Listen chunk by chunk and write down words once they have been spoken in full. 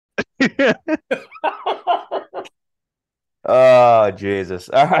Oh, Jesus.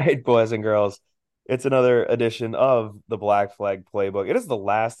 All right, boys and girls. It's another edition of the Black Flag Playbook. It is the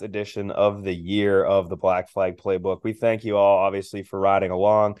last edition of the year of the Black Flag Playbook. We thank you all, obviously, for riding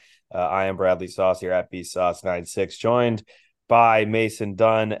along. I am Bradley Sauce here at BSauce96, joined by Mason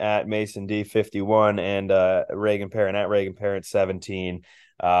Dunn at Mason D51 and Reagan Parent at Reagan Parent 17.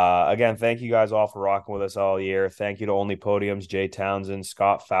 Again, thank you guys all for rocking with us all year. Thank you to Only Podiums, Jay Townsend,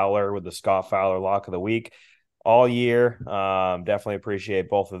 Scott Fowler with the Scott Fowler Lock of the Week all year. Definitely appreciate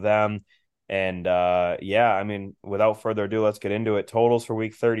both of them. And yeah, I mean, without further ado, let's get into it. Totals for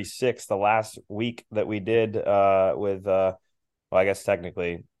week 36, the last week that we did with well, I guess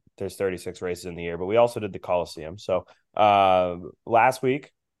technically there's 36 races in the year, but we also did the Coliseum. So last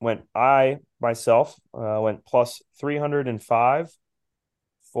week went I myself went plus 305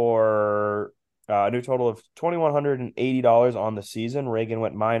 for a new total of $2,180 on the season. Reagan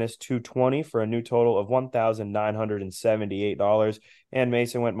went minus 220 for a new total of $1,978. And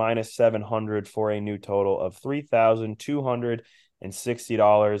Mason went minus 700 for a new total of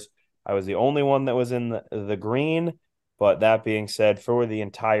 $3,260. I was the only one that was in the green. But that being said, for the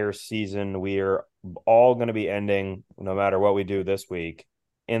entire season, we are all going to be ending, no matter what we do this week,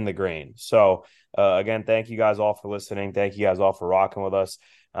 in the green. So, again, thank you guys all for listening. Thank you guys all for rocking with us.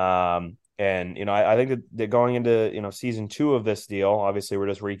 And I think that going into season 2 of this deal, obviously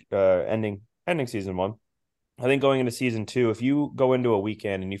we're just ending season 1. I think going into season 2, if you go into a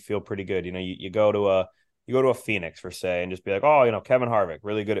weekend and you feel pretty good, you go to a Phoenix for say and just be like, oh, Kevin Harvick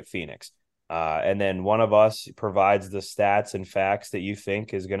really good at Phoenix, and then one of us provides the stats and facts that you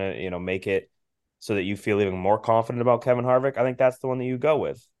think is gonna make it so that you feel even more confident about Kevin Harvick. I think that's the one that you go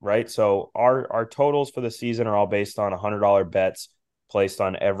with, right? So our totals for the season are all based on $100 bets placed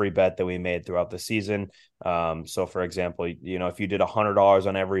on every bet that we made throughout the season. So for example, if you did $100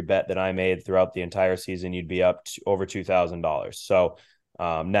 on every bet that I made throughout the entire season, you'd be up to over $2,000. So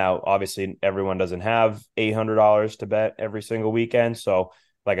now obviously everyone doesn't have $800 to bet every single weekend. So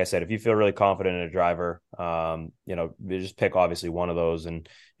like I said, if you feel really confident in a driver, you just pick obviously one of those and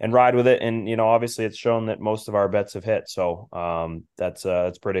ride with it. And obviously it's shown that most of our bets have hit. So that's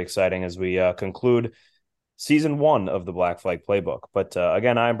pretty exciting as we conclude season 1 of the Black Flag Playbook. But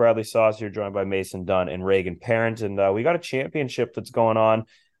again, I'm Bradley Sauce here, joined by Mason Dunn and Reagan Parent, and we got a championship that's going on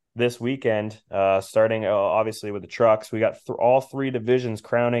this weekend, starting obviously with the trucks. We got all 3 divisions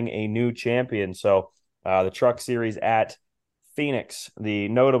crowning a new champion. So the truck series at Phoenix, the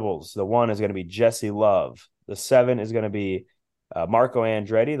notables, the 1 is going to be Jesse Love. The 7 is going to be Marco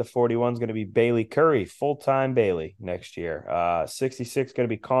Andretti. The 41 is going to be Bailey Curry, full-time Bailey next year. 66 going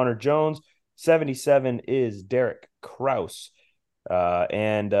to be Connor Jones. 77 is Derek Kraus.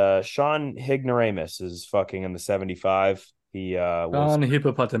 And Sean Hignoramus is fucking in the 75. On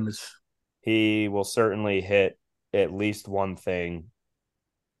hippopotamus. He will certainly hit at least one thing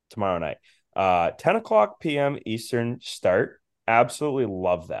tomorrow night. 10 o'clock p.m. Eastern start. Absolutely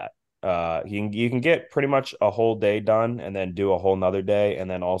love that. You can get pretty much a whole day done and then do a whole nother day and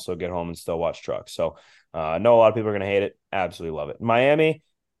then also get home and still watch trucks. So I know a lot of people are going to hate it. Absolutely love it. Miami,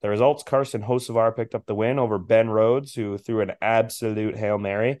 the results, Carson Hocevar picked up the win over Ben Rhodes, who threw an absolute Hail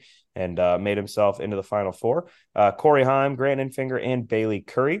Mary and made himself into the Final Four. Corey Heim, Grant Enfinger, and Bailey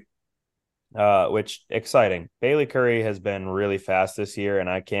Curry, which exciting. Bailey Curry has been really fast this year, and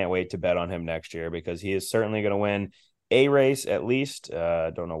I can't wait to bet on him next year because he is certainly going to win a race at least.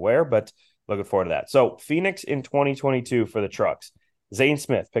 Don't know where, but looking forward to that. So Phoenix in 2022 for the trucks. Zane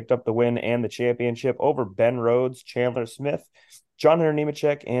Smith picked up the win and the championship over Ben Rhodes, Chandler Smith, John Hunter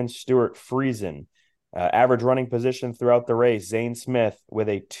Nemechek, and Stuart Friesen. Average running position throughout the race, Zane Smith with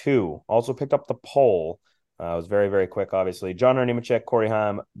a 2. Also picked up the pole. It was very, very quick, obviously. John Hunter Nemechek, Corey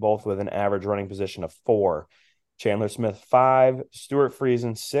Heim, both with an average running position of 4. Chandler Smith, 5. Stuart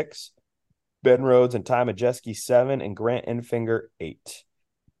Friesen, 6. Ben Rhodes and Ty Majeski, 7. And Grant Enfinger, 8.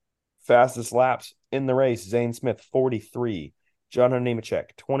 Fastest laps in the race, Zane Smith, 43. John Hunter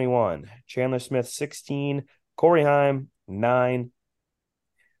Nemechek, 21. Chandler Smith, 16. Corey Heim, 9.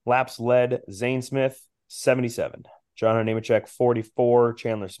 Laps led, Zane Smith, 77. John Hunter Nemechek, 44.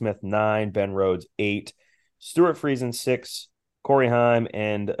 Chandler Smith, 9. Ben Rhodes, 8. Stuart Friesen, 6. Corey Heim,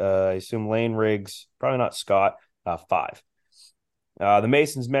 and I assume Lane Riggs, probably not Scott, 5. The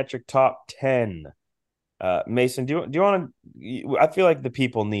Masons metric top 10. Mason, do you want to? I feel like the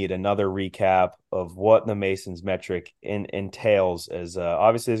people need another recap of what the Masons metric entails. As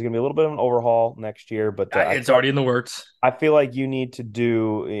obviously, there's going to be a little bit of an overhaul next year, but It's already in the works. I feel like you need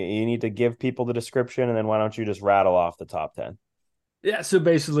to give people the description, and then why don't you just rattle off the top 10? Yeah, so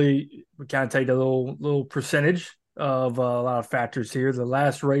basically we kind of take a little percentage of a lot of factors here. The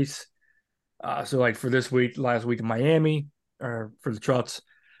last race, so like for this week, last week in Miami, or for the trucks,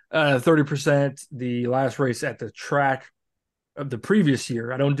 30%. The last race at the track of the previous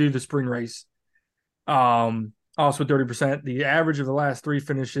year. I don't do the spring race. Also 30%. The average of the last three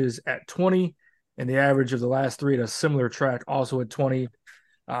finishes at 20, and the average of the last three at a similar track also at 20.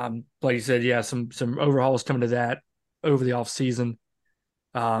 Like you said, yeah, some overhauls coming to that over the off season,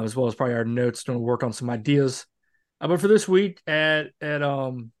 as well as probably our notes doing work on some ideas. But for this week at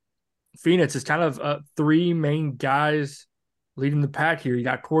Phoenix, it's kind of three main guys leading the pack here. You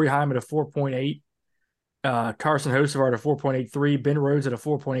got Corey Heim at a 4.8, Carson Hocevar at a 4.83, Ben Rhodes at a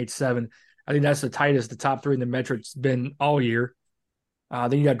 4.87. I think that's the tightest the top three in the metrics been all year.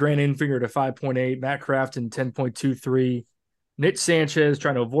 Then you got Grant Enfinger at a 5.8, Matt Crafton 10.23, Nick Sanchez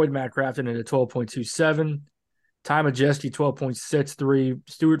trying to avoid Matt Crafton at a 12.27, Ty Majeski 12.63,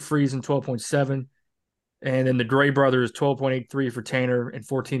 Stuart Friesen 12.7, and then the Gray brothers 12.83 for Tanner and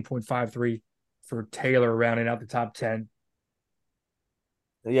 14.53 for Taylor, rounding out the top 10.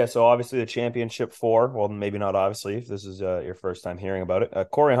 Yeah, so obviously the championship four. Well, maybe not obviously if this is your first time hearing about it.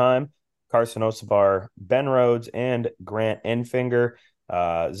 Corey Heim, Carson Osabar, Ben Rhodes, and Grant Enfinger.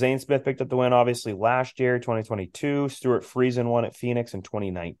 Zane Smith picked up the win, obviously, last year, 2022. Stuart Friesen won at Phoenix in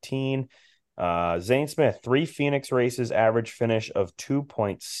 2019. Zane Smith, 3 Phoenix races, average finish of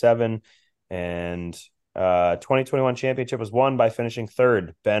 2.7. And 2021 championship was won by finishing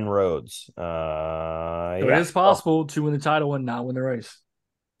third, Ben Rhodes. So it Yeah. is possible to win the title and not win the race.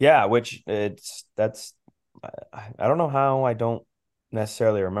 Yeah, which that's I don't know how I don't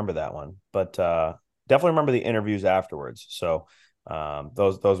necessarily remember that one, but definitely remember the interviews afterwards. So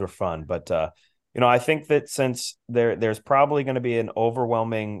those were fun. But I think that since there's probably going to be an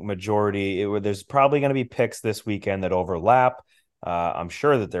overwhelming majority, there's probably going to be picks this weekend that overlap. I'm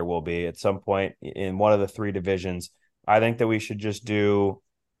sure that there will be at some point in one of the 3 divisions. I think that we should just do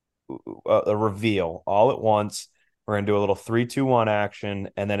a reveal all at once. We're going to do a little 3-2-1 action,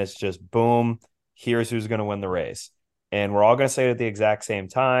 and then it's just boom, here's who's going to win the race. And we're all going to say it at the exact same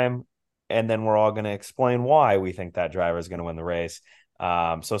time. And then we're all going to explain why we think that driver is going to win the race.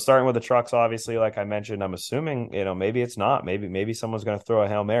 So starting with the trucks, obviously, like I mentioned, I'm assuming, maybe it's not. Maybe someone's going to throw a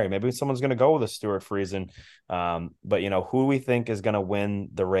Hail Mary. Maybe someone's going to go with a Stuart Friesen. But, who we think is going to win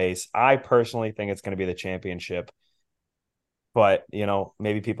the race. I personally think it's going to be the championship, but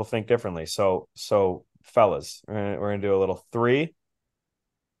maybe people think differently. So fellas, we're gonna do a little 3,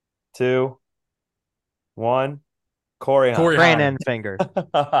 2, 1. Corey Hahn. Corey Grant Heim. Enfinger.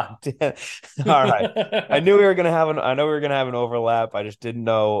 All right. I knew we were gonna have I know we were gonna have an overlap. I just didn't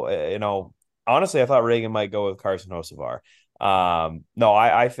know. Honestly, I thought Reagan might go with Carson Hocevar. No,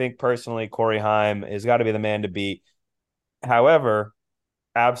 I think personally Corey Heim has got to be the man to beat. However,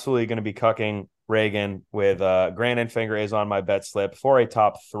 absolutely going to be cucking Reagan with Grant Enfinger is on my bet slip for a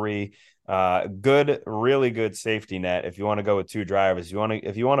top 3. Good, really good safety net if you want to go with 2 drivers.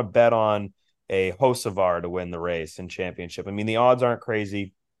 If you want to bet on a Hocevar to win the race and championship. I mean, the odds aren't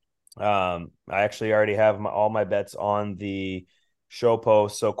crazy. I actually already have all my bets on the show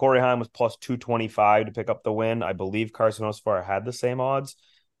post. So Corey Heim was plus 225 to pick up the win. I believe Carson Hocevar had the same odds.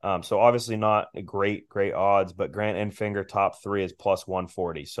 So obviously not great odds, but Grant Enfinger top 3 is plus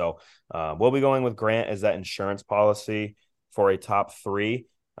 140. So we'll be going with Grant as that insurance policy for a top 3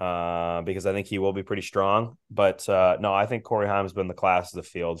 because I think he will be pretty strong. But no, I think Corey Heim's been the class of the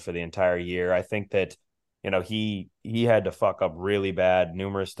field for the entire year. I think that he had to fuck up really bad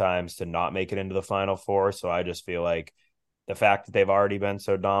numerous times to not make it into the Final Four. So I just feel like the fact that they've already been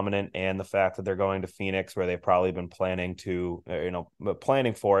so dominant and the fact that they're going to Phoenix where they've probably been planning to,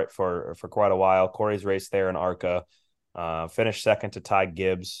 planning for it for quite a while. Corey's raced there in ARCA, finished second to Ty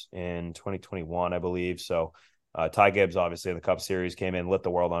Gibbs in 2021, I believe. So Ty Gibbs, obviously in the Cup Series, came in, lit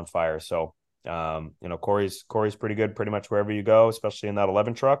the world on fire. So, Corey's pretty good pretty much wherever you go, especially in that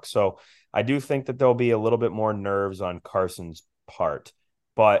 11 truck. So I do think that there'll be a little bit more nerves on Carson's part,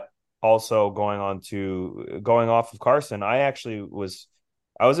 but also going off of Carson, I was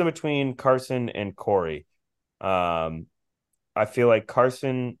in between Carson and Corey. I feel like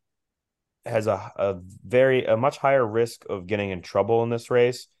Carson has a much higher risk of getting in trouble in this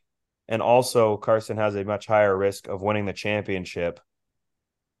race. And also Carson has a much higher risk of winning the championship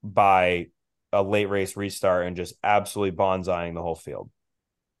by a late race restart and just absolutely bonsaiing the whole field.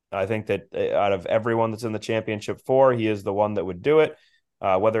 I think that out of everyone that's in the championship 4, he is the one that would do it.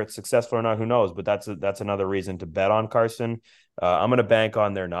 Whether it's successful or not, who knows? But that's another reason to bet on Carson. I'm going to bank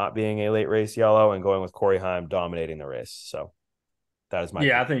on there not being a late race yellow and going with Corey Heim dominating the race. So that is my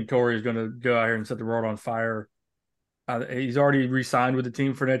Yeah, pick. I think Corey is going to go out here and set the world on fire. He's already re-signed with the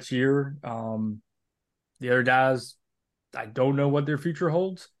team for next year. The other guys, I don't know what their future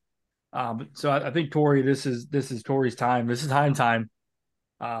holds. So I think Corey, this is Corey's time. This is Heim time.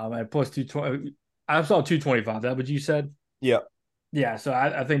 At plus 220, I saw 225. That what you said? Yeah. Yeah. So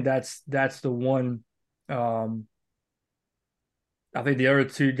I think that's the one. Um, I think the other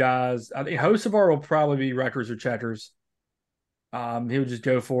two guys. I think Hocevar will probably be records or checkers. He'll just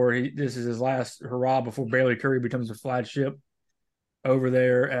go for it. This is his last hurrah before Bailey Curry becomes a flagship over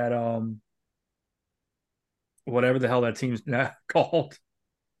there at whatever the hell that team's now called.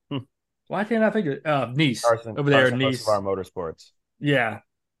 Hmm. Why can't I think of Nice over there at Carson Hocevar Nice? Motorsports. Yeah,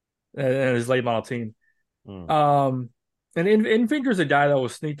 and his late model team. Hmm. Um, and Infinger's a guy that will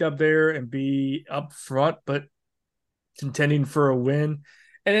sneak up there and be up front, but contending for a win.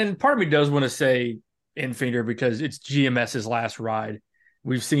 And then part of me does want to say Infinger because it's GMS's last ride.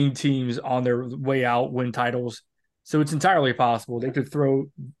 We've seen teams on their way out win titles, so it's entirely possible they could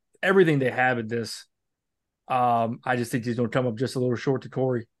throw everything they have at this. I just think he's going to come up just a little short to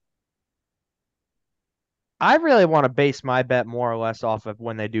Corey. I really want to base my bet more or less off of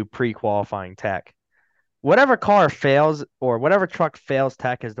when they do pre-qualifying tech. Whatever car fails or whatever truck fails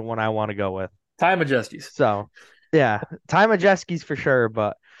tech is the one I want to go with. Ty Majeski's. So, yeah, Ty Majeski's for sure,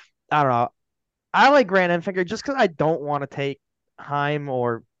 but I don't know. I like Grant Enfinger just because I don't want to take Heim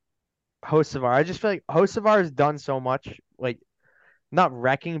or Hocevar. I just feel like Hocevar has done so much, like not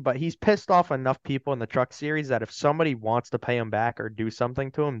wrecking, but he's pissed off enough people in the truck series that if somebody wants to pay him back or do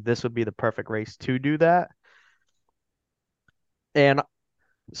something to him, this would be the perfect race to do that. And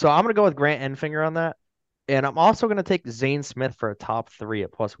so I'm gonna go with Grant Enfinger on that. And I'm also gonna take Zane Smith for a top three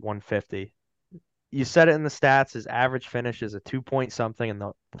at plus 150. You said it in the stats. His average finish is a 2 point something in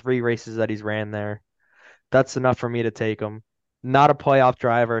the three races that he's ran there. That's enough for me to take him. Not a playoff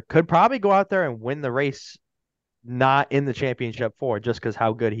driver. Could probably go out there and win the race, not in the championship four, just because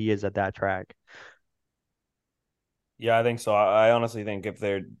how good he is at that track. Yeah, I think so. I honestly think if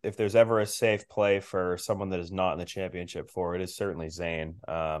there's ever a safe play for someone that is not in the championship for it is certainly Zane.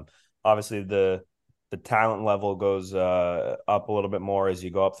 Obviously the talent level goes up a little bit more as you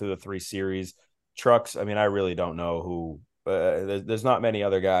go up through the three series. Trucks, I mean, I really don't know who. There's not many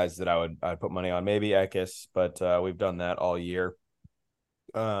other guys that I'd put money on. Maybe Ekis, but we've done that all year.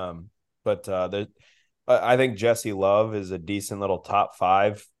 Um, but I think Jesse Love is a decent little top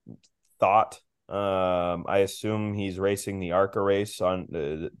five thought. I assume he's racing the ARCA race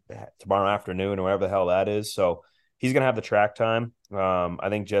on tomorrow afternoon or whatever the hell that is. So he's gonna have the track time. I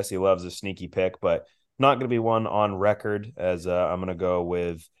think Jesse Love's a sneaky pick, but not gonna be one on record. As I'm gonna go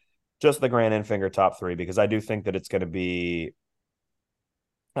with just the Grand Infinger top three because I do think that it's gonna be.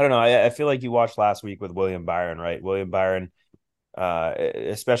 I don't know. I feel like you watched last week with William Byron, right? William Byron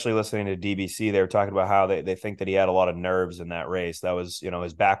especially listening to DBC, they were talking about how they think that he had a lot of nerves in that race. That was,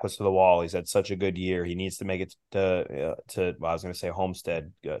 his back was to the wall. He's had such a good year. He needs to make it well, I was going to say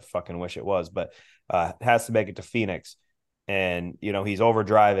Homestead. Fucking wish it was, but has to make it to Phoenix. And, he's over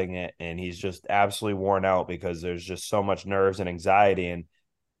driving it and he's just absolutely worn out because there's just so much nerves and anxiety. And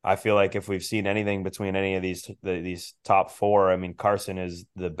I feel like if we've seen anything between any of these top four, I mean, Carson is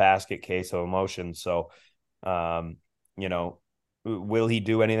the basket case of emotion. So, um, you know, will he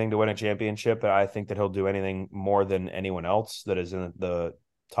do anything to win a championship? I think that he'll do anything more than anyone else that is in the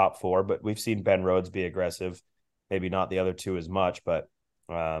top four. But we've seen Ben Rhodes be aggressive, maybe not the other two as much. But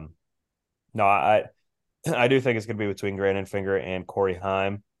no, I do think it's going to be between Grant Enfinger and Corey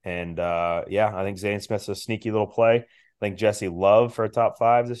Heim. And yeah, I think Zane Smith's a sneaky little play. I think Jesse Love for a top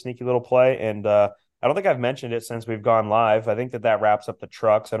five is a sneaky little play. And I don't think I've mentioned it since we've gone live. I think that wraps up the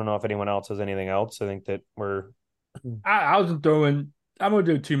trucks. I don't know if anyone else has anything else. I think that we're I was throwing. I'm going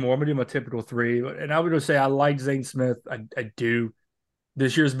to do two more. I'm going to do my typical three, and I would just say I like Zane Smith. I do.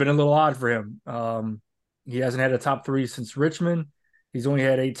 This year's been a little odd for him. He hasn't had a top three since Richmond. He's only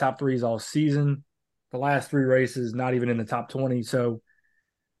had 8 top 3s all season. The last three races, not even in the top 20. So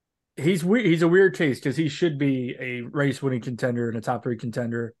he's a weird case because he should be a race winning contender and a top three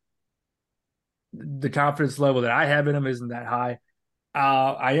contender. The confidence level that I have in him isn't that high.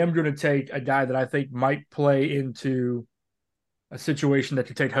 I am going to take a guy that I think might play into a situation that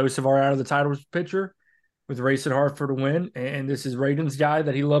could take Hocevar out of the title picture with racing hard for the win. And this is Rayden's guy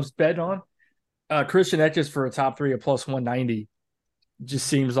that he loves betting on. Christian Etches for a top three at plus 190. Just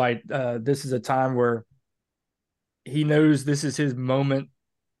seems like this is a time where he knows this is his moment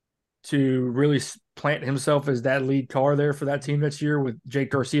to really plant himself as that lead car there for that team next year with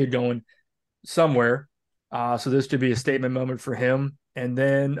Jake Garcia going somewhere. So this could be a statement moment for him. And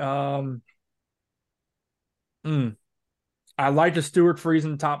then I like the Stewart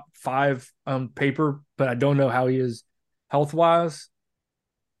Friesen top five on paper, but I don't know how he is health wise.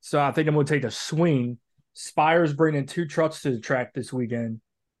 So I think I'm going to take a swing Spire's bringing two trucks to the track this weekend,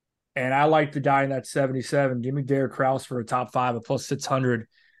 and I like the guy in that 77. Give me Derek Kraus for a top five at plus 600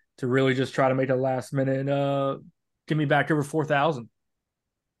 to really just try to make a last minute. Give me back over 4,000.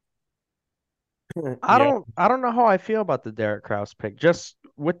 Yeah. I don't know how I feel about the Derek Kraus pick. Just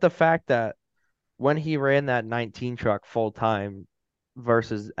with the fact that when he ran that 19 truck full time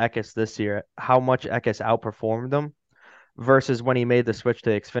versus Eckes this year, how much Eckes outperformed him versus when he made the switch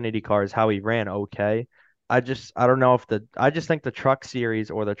to Xfinity cars, how he ran okay. I don't know if I just think the truck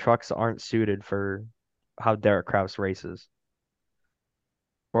series or the trucks aren't suited for how Derek Kraus races.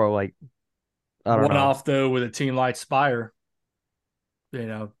 Or like, I don't One know. off though with a team like Spire.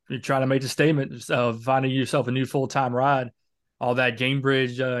 You're trying to make a statement of finding yourself a new full time ride. All that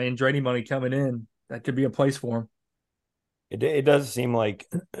Gamebridge Andretti money coming in, that could be a place for him. It does seem like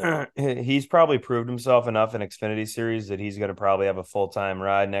he's probably proved himself enough in Xfinity Series that he's going to probably have a full-time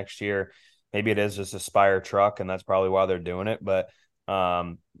ride next year. Maybe it is just a Spire truck, and that's probably why they're doing it. But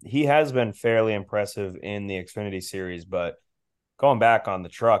he has been fairly impressive in the Xfinity Series. But going back on the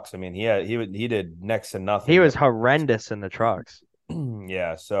trucks, I mean, he did next to He nothing. was horrendous in the trucks.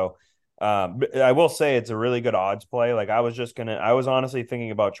 Yeah, so but I will say it's a really good odds play. Like I was honestly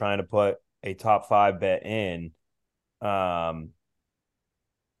thinking about trying to put a top five bet in. Um,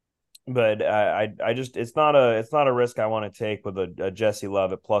 but I just it's not a risk I want to take with a Jesse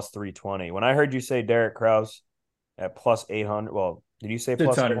Love at plus 320. When I heard you say Derek Kraus at plus 800, well, did you say Shit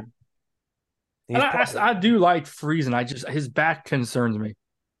plus? ton. And He's plus I do like Friesen. I just his back concerns me.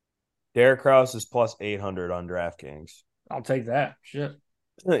 Derek Kraus is plus 800 on DraftKings. I'll take that. Shit.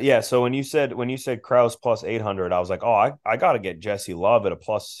 Yeah, so when you said Kraus plus 800, I was like, "Oh, I got to get Jesse Love at a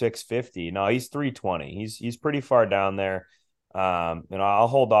plus 650." No, he's 320. He's pretty far down there. I'll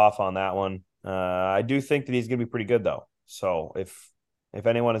hold off on that one. I do think that he's going to be pretty good though. So if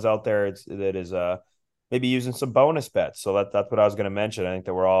anyone is out there that is maybe using some bonus bets. So that's what I was going to mention. I think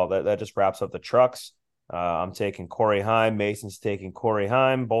that we're all that just wraps up the trucks. I'm taking Corey Heim. Mason's taking Corey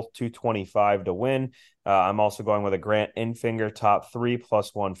Heim, both 225 to win. I'm also going with a Grant Infinger top three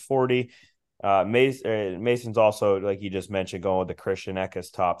plus 140. Mason's also, like you just mentioned, going with the Christian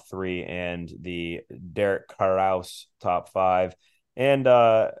Eckes top three and the Derek Karaus top five. And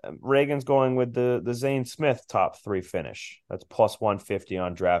Reagan's going with the Zane Smith top three finish. That's plus 150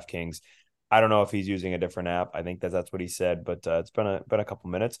 on DraftKings. I don't know if he's using a different app. I think that's what he said, but it's been a couple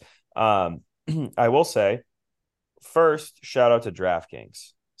minutes. I will say, first, shout out to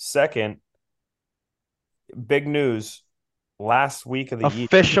DraftKings. Second, big news last week of the year.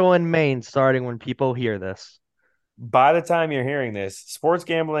 Official in Maine starting when people hear this. By the time you're hearing this, sports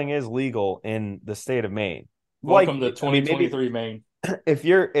gambling is legal in the state of Maine. Welcome to Likely. I mean, maybe 2023, Maine.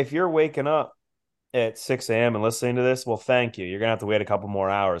 if you're waking up at 6 a.m. and listening to this, well, thank you. You're gonna have to wait a couple more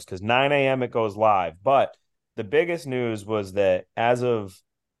hours because 9 a.m. it goes live. But the biggest news was that as of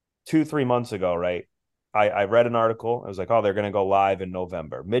 2, 3 months ago, right? I read an article. I was like, oh, they're gonna go live in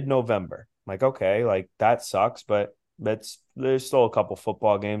November, mid-November. I'm like, okay, like that sucks, but there's still a couple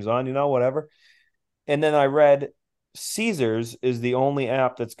football games on, whatever. And then I read Caesars is the only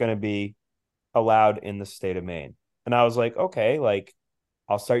app that's going to be allowed in the state of Maine. And I was like, okay, like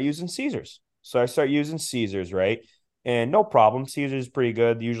I'll start using Caesars. So I start using Caesars, right? And no problem. Caesars is pretty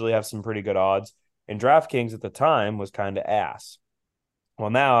good. They usually have some pretty good odds. And DraftKings at the time was kind of ass.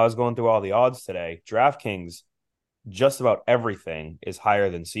 Well, now I was going through all the odds today. DraftKings, just about everything is higher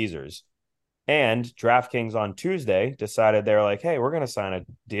than Caesars. And DraftKings on Tuesday decided they're like, hey, we're going to sign a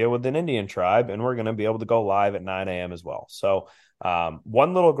deal with an Indian tribe and we're going to be able to go live at 9 a.m. as well. So,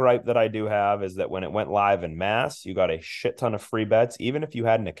 one little gripe that I do have is that when it went live in Mass, you got a shit ton of free bets, even if you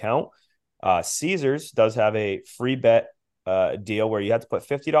had an account. Caesars does have a free bet deal where you have to put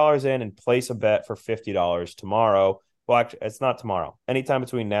 $50 in and place a bet for $50 tomorrow. Well, actually, it's not tomorrow. Anytime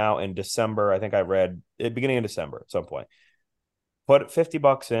between now and December, I think I read beginning of December at some point. Put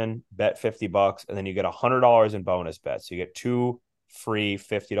 $50 in, bet $50, and then you get $100 in bonus bets. You get two free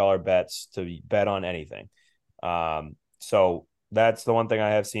 $50 bets to bet on anything. So that's the one thing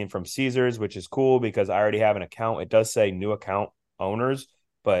I have seen from Caesars, which is cool because I already have an account. It does say new account owners,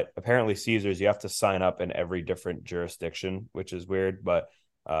 but apparently Caesars, you have to sign up in every different jurisdiction, which is weird, but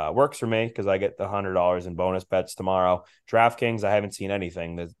works for me because I get the $100 in bonus bets tomorrow. DraftKings, I haven't seen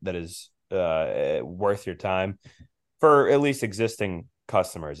anything that is worth your time for at least existing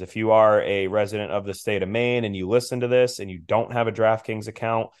customers. If you are a resident of the state of Maine and you listen to this and you don't have a DraftKings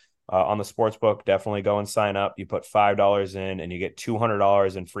account on the sportsbook, definitely go and sign up. You put $5 in and you get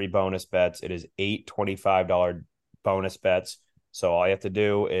 $200 in free bonus bets. It is 8 $25 bonus bets. So all you have to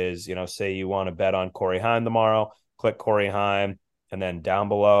do is, say you want to bet on Corey Heim tomorrow, click Corey Heim, and then down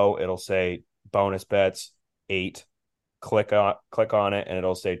below it'll say bonus bets, 8. Click on it, and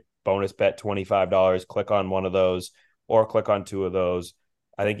it'll say bonus bet $25. Click on one of those, or click on two of those.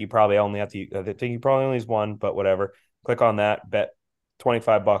 I think you probably only have to. I think you probably only use one, but whatever. Click on that. Bet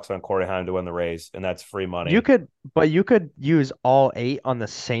 $25 on Corey Heim to win the race, and that's free You money. could, but you could use all 8 on the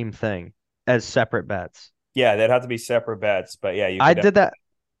same thing as separate bets. Yeah, they'd have to be separate bets, but yeah, you I could. did that.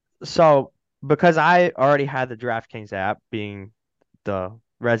 So because I already had the DraftKings app, being the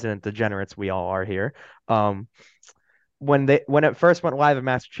resident degenerates we all are here, um, when it first went live in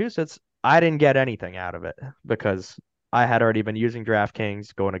Massachusetts, I didn't get anything out of it because I had already been using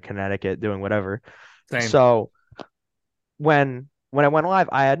DraftKings, going to Connecticut, doing whatever. Same. So when it went live,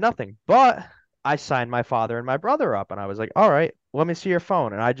 I had nothing, but I signed my father and my brother up, and I was like, all right, let me see your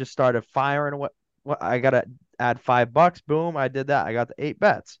phone, and I just started firing what I gotta add $5. Boom, I did that. I got the 8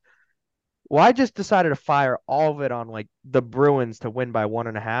 bets. Well, I just decided to fire all of it on like the Bruins to win by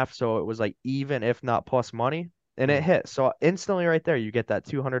 1.5. So it was like even, if not plus money, and it Mm. hit. So instantly right there, you get that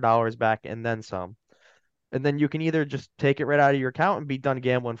 $200 back and then some. And then you can either just take it right out of your account and be done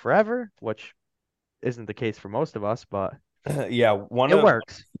gambling forever, which isn't the case for most of us, but Yeah, it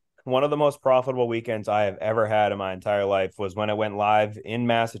works. one of the most profitable weekends I have ever had in my entire life was when it went live in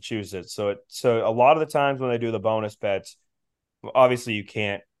Massachusetts. So a lot of the times when they do the bonus bets, obviously you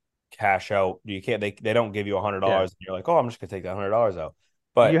can't cash out. You can't. They don't give you a hundred Yeah. dollars. And you're like, oh, I'm just gonna take that $100 out. You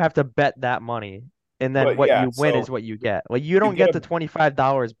But have to bet that money. And then what yeah, you win is so what you get. Like you you don't get get a the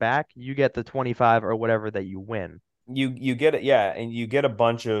 $25 back. You get the 25 or whatever that you win. you get it, yeah, and you get a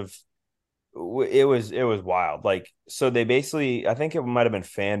bunch of. It was wild. Like, so they basically, I think it might have been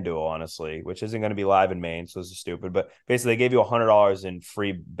FanDuel, honestly, which isn't going to be live in Maine, so this is stupid. But basically, they gave you $100 in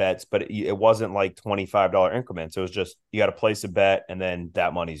free bets, but it wasn't like $25 increments. It was just you got to place a bet, and then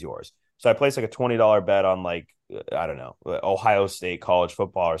that money's yours. So I placed like a $20 bet on, like, I don't know, Ohio State college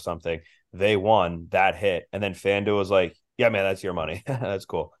football or something. They won, that hit, and then FanDuel was like, "Yeah, man, that's your money. That's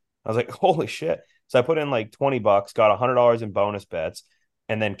cool." I was like, "Holy shit!" So I put in like $20, got $100 in bonus bets,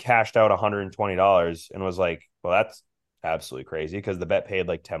 and then cashed out $120 and was like, well, that's absolutely crazy because the bet paid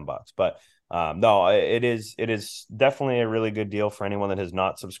like $10. But no, it is definitely a really good deal for anyone that has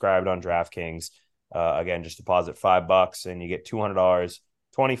not subscribed on DraftKings. Again, just deposit $5 and you get $200,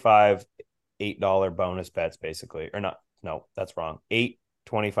 25 $8 bonus bets, basically. Or not, no, that's wrong. 8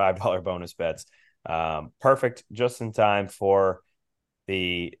 $25 bonus bets. Perfect, just in time for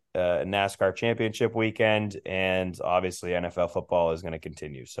the NASCAR championship weekend, and obviously NFL football is going to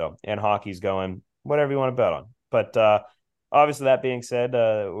continue. So, and hockey's going, whatever you want to bet on. But obviously, that being said,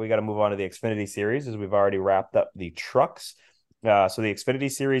 we got to move on to the Xfinity Series as we've already wrapped up the trucks. So the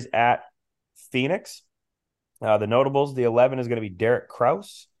Xfinity Series at Phoenix, the notables, the 11 is going to be Derek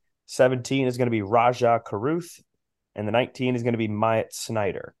Kraus, 17 is going to be Rajah Caruth, and the 19 is going to be Myatt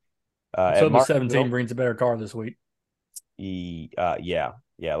Snyder. So At the 17 Martinsville, brings a better car this week. yeah.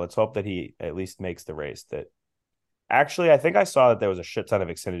 Let's hope that he at least makes the race. That actually, I think I saw that there was a shit ton of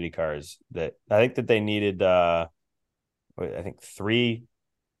Xfinity cars that I think that they needed. I think three.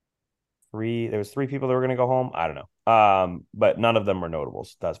 There was three people that were going to go home. I don't know. But none of them were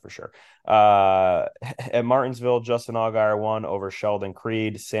notables. That's for sure. At Martinsville, Justin Allgaier won over Sheldon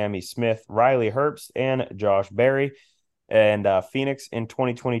Creed, Sammy Smith, Riley Herbst, and Josh Berry. And Phoenix in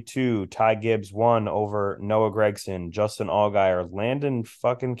 2022, Ty Gibbs won over Noah Gregson, Justin Allgaier, Landon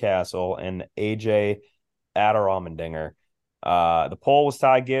fucking Castle, and AJ Aderomendinger. The pole was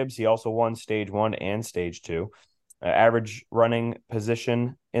Ty Gibbs. He also won stage 1 and stage 2. Average running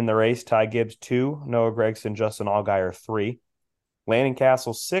position in the race, Ty Gibbs 2, Noah Gregson, Justin Allgaier 3. Landon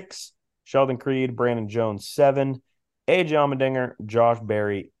Castle 6, Sheldon Creed, Brandon Jones 7, AJ Allmendinger, Josh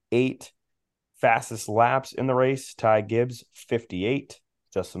Berry 8. Fastest laps in the race, Ty Gibbs 58,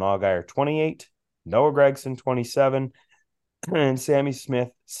 Justin Allgaier 28, Noah Gregson 27, and Sammy Smith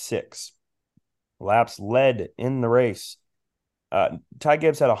 6. Laps led in the race. Ty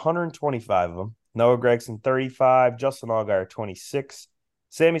Gibbs had 125 of them. Noah Gregson 35, Justin Allgaier 26,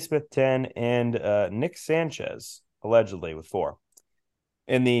 Sammy Smith 10, and Nick Sanchez allegedly with 4.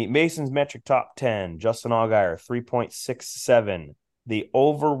 In the Masons metric top 10, Justin Allgaier 3.67, the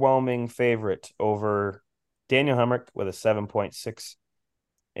overwhelming favorite over Daniel Hemrick with a 7.6,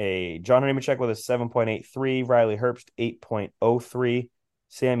 a John Nemechek with a 7.83, Riley Herbst 8.03,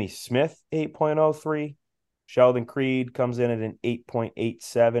 Sammy Smith 8.03, Sheldon Creed comes in at an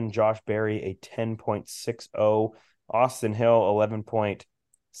 8.87, Josh Berry a 10.60, Austin Hill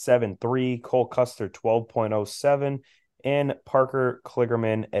 11.73, Cole Custer 12.07, and Parker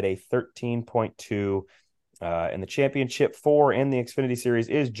Kligerman at a 13.2. And the championship 4 in the Xfinity Series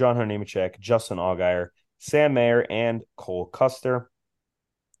is John Hunter Nemechek, Justin Allgaier, Sam Mayer, and Cole Custer.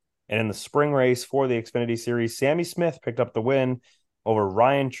 And in the spring race for the Xfinity Series, Sammy Smith picked up the win over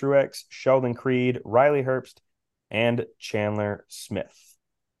Ryan Truex, Sheldon Creed, Riley Herbst, and Chandler Smith.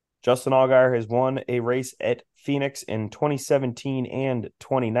 Justin Allgaier has won a race at Phoenix in 2017 and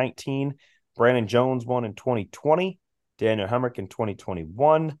 2019. Brandon Jones won in 2020. Daniel Hemrick in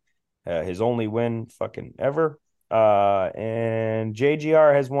 2021. His only win fucking ever. And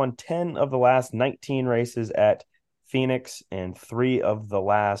JGR has won 10 of the last 19 races at Phoenix and 3 of the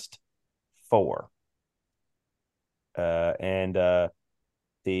last 4. And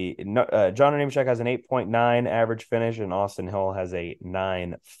the John Nemechek has an 8.9 average finish, and Austin Hill has a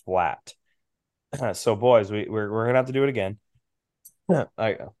 9 flat. So, boys, we're gonna have to do it again. Let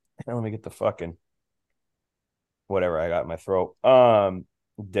me get the fucking whatever I got in my throat.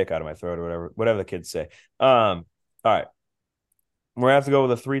 Dick out of my throat or whatever the kids say. All right, we're gonna have to go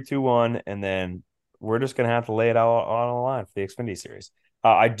with a 3-2-1, and then we're just gonna have to lay it out on the line for the Xfinity Series.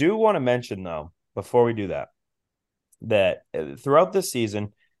 I do want to mention though, before we do that, that throughout this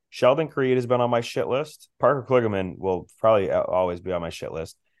season, Sheldon Creed has been on my shit list. Parker Kligerman will probably always be on my shit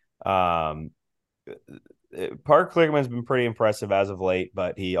list. Parker Kligerman's been pretty impressive as of late,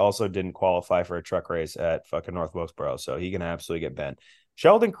 but he also didn't qualify for a truck race at fucking North Wilkesboro, so he can absolutely get bent.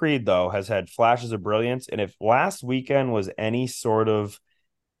 Sheldon Creed, though, has had flashes of brilliance, and if last weekend was any sort of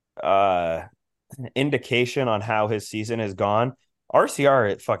uh indication on how his season has gone, RCR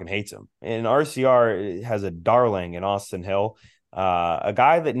it fucking hates him, and RCR has a darling in Austin Hill, a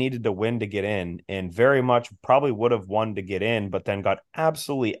guy that needed to win to get in, and very much probably would have won to get in, but then got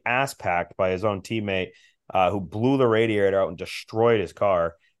absolutely ass packed by his own teammate, who blew the radiator out and destroyed his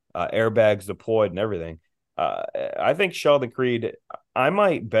car, airbags deployed and everything. I think Sheldon Creed, I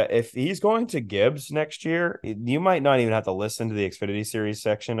might bet if he's going to Gibbs next year, you might not even have to listen to the Xfinity Series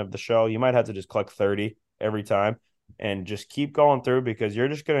section of the show. You might have to just click 30 every time and just keep going through, because you're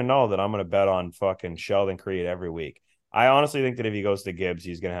just going to know that I'm going to bet on fucking Sheldon Creed every week. I honestly think that if he goes to Gibbs,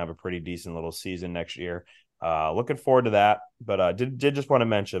 he's going to have a pretty decent little season next year. Looking forward to that. But did just want to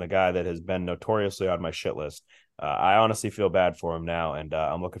mention a guy that has been notoriously on my shit list. I honestly feel bad for him now, and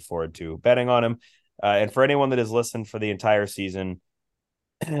I'm looking forward to betting on him. And for anyone that has listened for the entire season,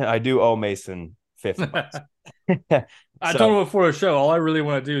 I do owe Mason $50. I told So him before the show, all I really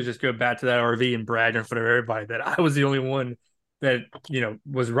want to do is just go back to that RV and brag in front of everybody that I was the only one that,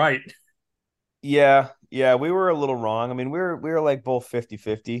 was right. yeah, we were a little wrong. I mean, we were like both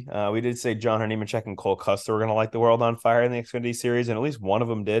 50-50. We did say John Nemechek and Cole Custer were gonna light the world on fire in the Xfinity Series, and at least one of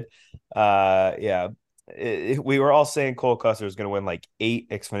them did. Yeah, we were all saying Cole Custer is gonna win like 8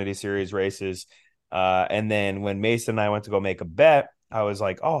 Xfinity Series races. And then when Mason and I went to go make a bet, I was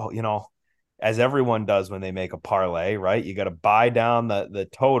like, oh, as everyone does when they make a parlay, right? You got to buy down the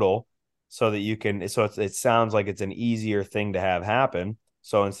total so that you can. So it sounds like it's an easier thing to have happen.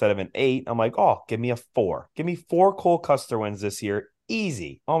 So instead of an 8, I'm like, oh, give me a 4. Give me 4 Cole Custer wins this year.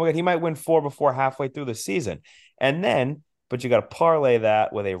 Easy. Oh my God, he might win 4 before halfway through the season. And then, but you got to parlay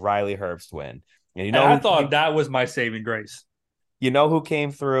that with a Riley Herbst win. And And I thought that was my saving grace. you know who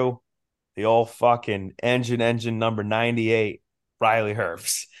came through? The old fucking engine number 98, Riley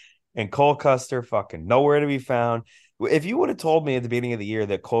Herbst. And Cole Custer, fucking nowhere to be found. If you would have told me at the beginning of the year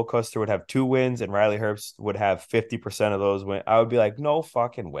that Cole Custer would have 2 wins and Riley Herbst would have 50% of those wins, I would be like, no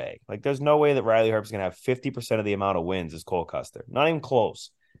fucking way. Like, there's no way that Riley Herbst is going to have 50% of the amount of wins as Cole Custer. Not even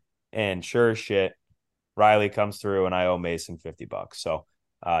close. And sure as shit, Riley comes through and I owe Mason $50. So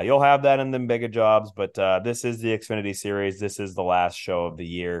you'll have that in them bigger jobs. But this is the Xfinity Series. This is the last show of the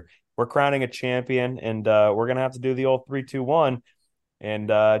year. We're crowning a champion, and we're going to have to do the old 3-2-1 and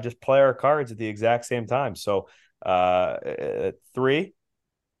just play our cards at the exact same time. So 3,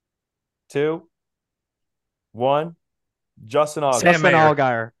 2, 1. Justin Allgaier. Sam Justin Mayer.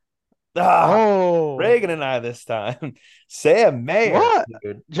 Allgaier. Ah, Oh, Reagan and I this time. Sam Mayer, what?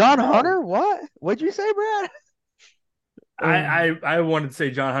 dude. John No. Hunter? What? What'd you say, Brad? I wanted to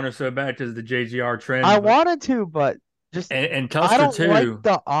say John Hunter so bad because of the JGR I trend, but wanted to, but just and I Custer don't like too.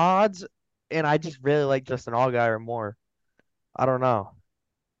 the odds, and I just really like Justin Allgaier more. I don't know.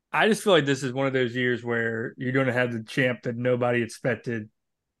 I just feel like this is one of those years where you're going to have the champ that nobody expected,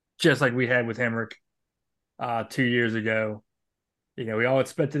 just like we had with Hemrick 2 years ago. We all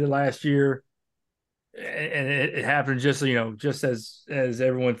expected it last year, and it happened just as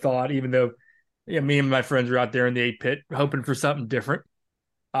everyone thought. Even though, me and my friends were out there in the 8 pit hoping for something different.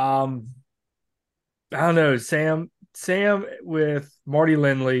 Um, I don't know, Sam with Marty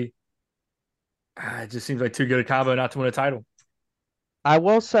Lindley. It just seems like too good a combo not to win a title. I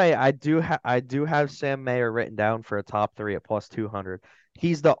will say I do have Sam Mayer written down for a top 3 at plus 200.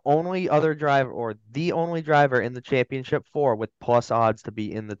 He's the only other driver or the only driver in the championship four with plus odds to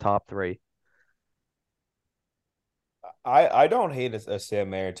be in the top three. I don't hate a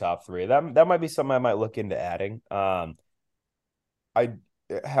Sam Mayer top three. That might be something I might look into adding. I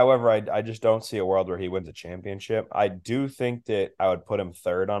however I just don't see a world where he wins a championship. I do think that I would put him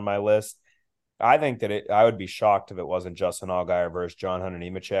third on my list. I think that I would be shocked if it wasn't Justin Allgaier versus John Hunter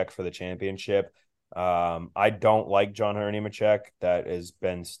Nemechek for the championship. I don't like John Hunter Nemechek. That has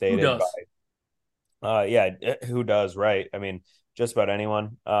been Who stated does? by yeah, who does, right? I mean, just about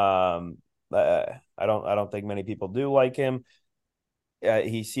anyone. I don't think many people do like him.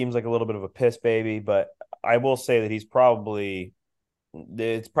 He seems like a little bit of a piss baby, but I will say that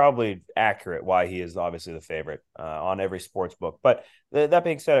it's probably accurate why he is obviously the favorite on every sports book. But that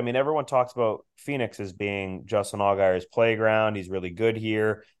being said, I mean, everyone talks about Phoenix as being Justin Allgaier's playground. He's really good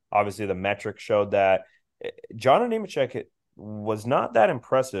here. Obviously, the metrics showed that. John Nemechek was not that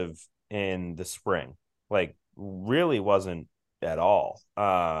impressive in the spring. Like, really wasn't at all.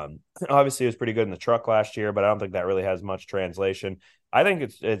 Obviously, he was pretty good in the truck last year, but I don't think that really has much translation. I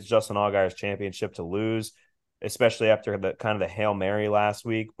think it's Justin Allgaier's championship to lose, especially after the kind of the Hail Mary last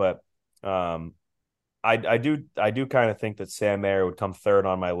week. But um, I do kind of think that Sam Mayer would come third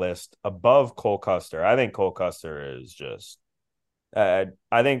on my list above Cole Custer. I think Cole Custer is just. I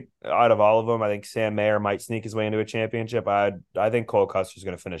think out of all of them, I think Sam Mayer might sneak his way into a championship. I think Cole Custer's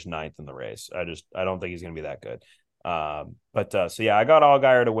going to finish ninth in the race. I don't think he's going to be that good. So yeah, I got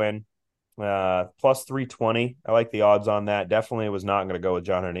Allgaier to win. Plus 320. I like the odds on that. Definitely was not going to go with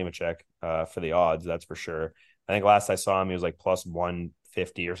John Nemechek for the odds, that's for sure. I think last I saw him, he was like plus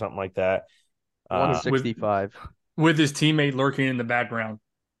 150 or something like that. with with 165. with his teammate lurking in the background.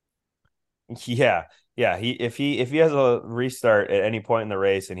 Yeah, yeah. If he has a restart at any point in the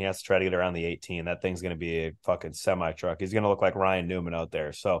race and he has to try to get around the 18, that thing's going to be a fucking semi truck. He's going to look like Ryan Newman out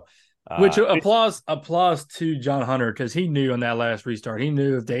there. So, Which applause to John Hunter because he knew on that last restart. He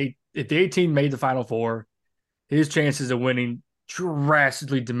knew if the 18 made the final four, his chances of winning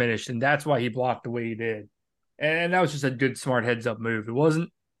drastically diminished, and that's why he blocked the way he did. And that was just a good smart heads up move. It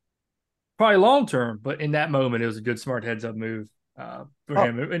wasn't probably long term, but in that moment, it was a good smart heads up move for Oh,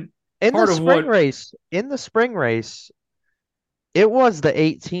 him. And in the part of spring what race, it was the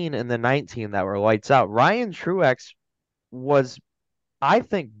 18 and the 19 that were lights out. Ryan Truex was, I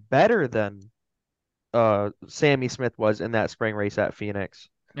think, better than Sammy Smith was in that spring race at Phoenix.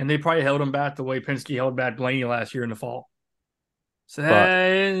 and they probably held him back the way Penske held back Blaney last year in the fall. So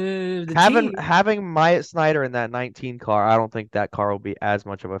But the having team having Myatt Snyder in that 19 car, I don't think that car will be as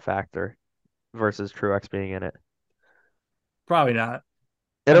much of a factor versus Truex being in it. probably not.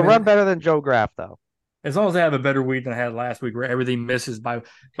 I It'll run mean, better than Joe Graf though. as long as I have a better week than I had last week, where everything misses by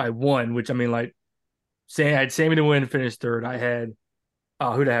one, which I mean, like, say I had Sammy to win, finish third. I had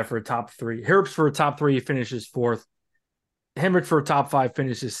who'd I have for a top three? Herbst for a top three finishes fourth. Hemrick for a top five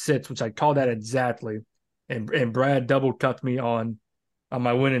finishes sixth, which I called that exactly. And Brad double tucked me on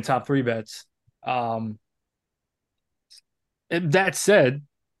my winning top three bets. Um, that said,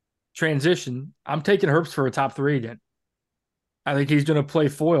 transition, I'm taking Herbst for a top three again. I think he's going to play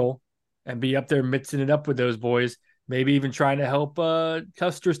foil and be up there mixing it up with those boys, maybe even trying to help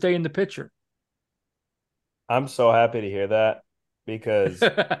Custer stay in the picture. I'm so happy to hear that because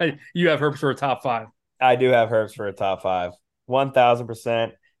You have Herbst for a top five. I do have Herbst for a top five,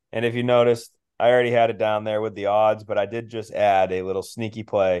 1000%. And if you noticed, I already had it down there with the odds, but I did just add a little sneaky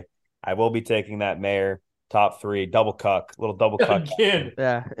play. I will be taking that Mayer top three, little double cuck Again.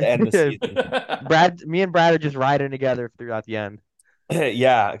 Yeah. to end the season. Me and Brad are just riding together throughout the end.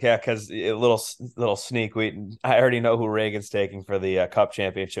 Yeah, because a little sneak. I already know who Reagan's taking for the Cup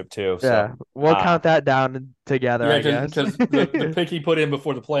championship too. So, Yeah, we'll uh, count that down together, Yeah, I guess. because the pick he put in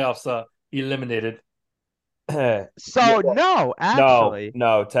before the playoffs eliminated. yeah, So no, no, actually,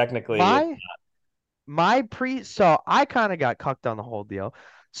 no. Technically, my so I kind of got cucked on the whole deal.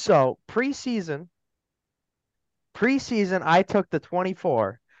 So preseason I took the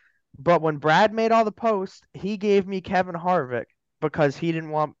 24, but when Brad made all the posts, he gave me Kevin Harvick because he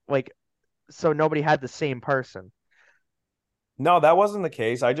didn't want so nobody had the same person. no, that wasn't the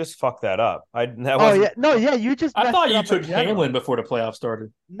case. I just fucked that up. That Oh wasn't. yeah, no, yeah, you just I messed thought it you up in took general. Hamlin before the playoffs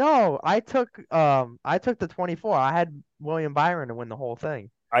started. No, I took the 24. I had William Byron to win the whole thing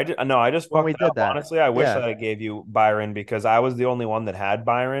I just when fucked we it up. did that. Honestly, I wish Yeah. that I gave you Byron because I was the only one that had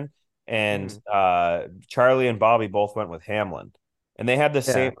Byron, and Mhm. Charlie and Bobby both went with Hamlin, and they had the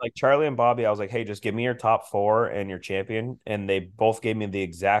Yeah. same like Charlie and Bobby. I was like, hey, just give me your top four and your champion, and they both gave me the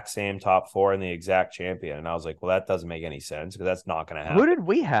exact same top four and the exact champion, and I was like, well, that doesn't make any sense because that's not going to Who happen. did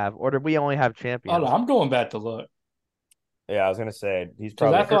we have, or did we only have Oh no, champions? I'm going back to look. Yeah, I was gonna say he's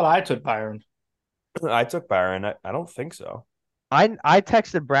Because probably I thought hurt. I took Byron. I took Byron. I don't think so. I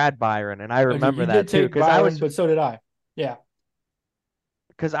texted Brad Byron, and I Okay, remember you did that too, take Byron, but so did I. Yeah.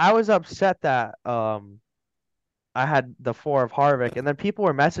 because I was upset that I had the 4 of Harvick, and then people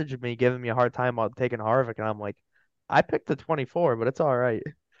were messaging me giving me a hard time about taking Harvick, and I'm like, I picked the 24, but it's all right.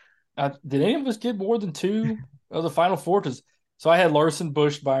 Did any of us get more than two of the final four? Because so I had Larson,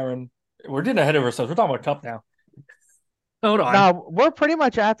 Bush, Byron. We're getting ahead of ourselves. We're talking about Cup now. Hold on. Now we're pretty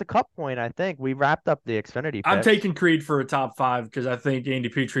much at the cup point. I think we wrapped up the Xfinity I'm picks. taking Creed for a top five because I think Andy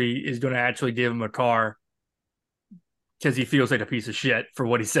Petrie is going to actually give him a car because he feels like a piece of shit for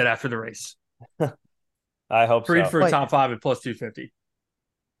what he said after the race. I hope Creed so. for a Like, top five at plus 250.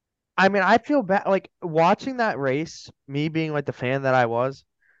 I mean, I feel bad. Like watching that race, me being like the fan that I was,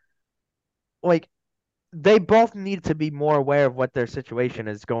 like they both need to be more aware of what their situation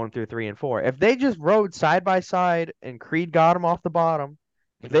is going through 3 and 4. If they just rode side by side and Creed got him off the bottom,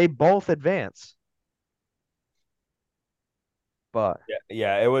 they both advance. But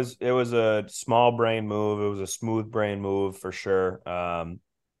Yeah, it was a small brain move. It was a smooth brain move for sure.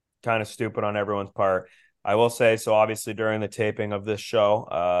 Kind of stupid on everyone's part. I will say so. Obviously, during the taping of this show,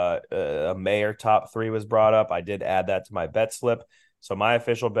 a Mayer top three was brought up. I did add that to my bet slip. So my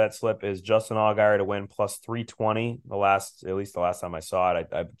official bet slip is Justin Allgaier to win plus 320. At least the last time I saw it,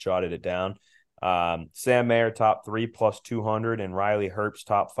 I jotted it down. Sam Mayer top three plus 200 and Riley Herbst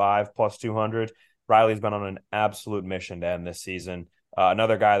top five plus 200. Riley's been on an absolute mission to end this season.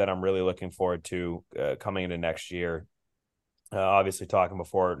 Another guy that I'm really looking forward to coming into next year. Obviously, talking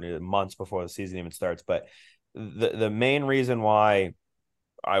before months before the season even starts, but the main reason why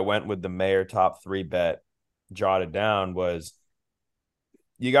I went with the Mayer top three bet jotted down was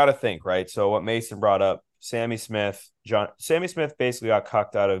you got to think, right? So what Mason brought up, Sammy Smith basically got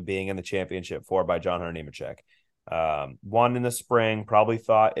cucked out of being in the championship four by John Hunter Nemechek. Won in the spring, probably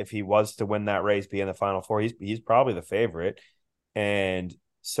thought if he was to win that race, be in the final four, he's probably the favorite. And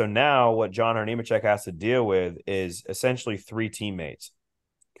so now what John Hunter Nemechek has to deal with is essentially three teammates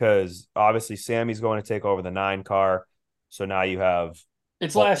because obviously Sammy's going to take over the nine car. So now you have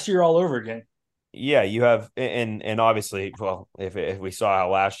It's well, last year all over again. yeah, you have, and obviously, well, if we saw how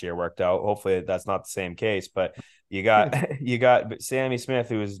last year worked out, hopefully that's not the same case. But you got you got Sammy Smith,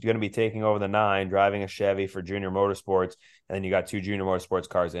 who is going to be taking over the nine, driving a Chevy for Junior Motorsports, and then you got two Junior Motorsports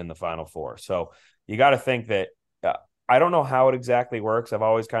cars in the final four. So you got to think that I don't know how it exactly works. I've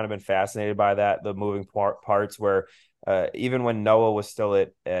always kind of been fascinated by that, the moving parts where even when Noah was still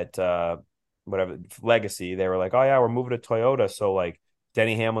at whatever Legacy, they were like, oh yeah, we're moving to Toyota, so like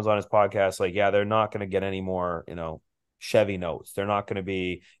Denny Hamlin's on his podcast, like, yeah, they're not going to get any more, Chevy notes. They're not going to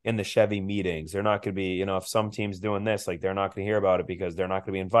be in the Chevy meetings. They're not going to be, if some team's doing this, like, they're not going to hear about it because they're not going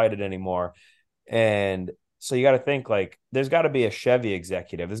to be invited anymore. And so you got to think, like, there's got to be a Chevy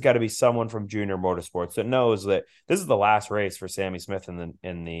executive. There's got to be someone from Junior Motorsports that knows that this is the last race for Sammy Smith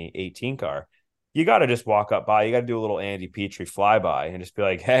in the 18 car. You got to just walk up by. You got to do a little Andy Petrie flyby and just be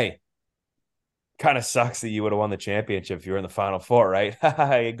like, hey, kind of sucks that you would have won the championship if you were in the final four, right?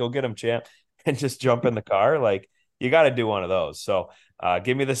 Go get him, champ, and just jump in the car. Like you got to do one of those. So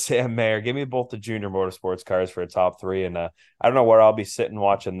give me the Sam Mayer, give me both the Junior Motorsports cars for a top three, and I don't know where I'll be sitting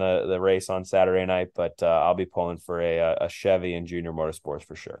watching the race on Saturday night, but I'll be pulling for a Chevy and Junior Motorsports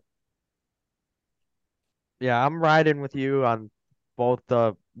for sure. yeah, I'm riding with you on both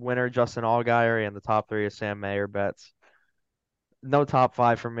the winner Justin Allgaier and the top 3 of Sam Mayer bets. No top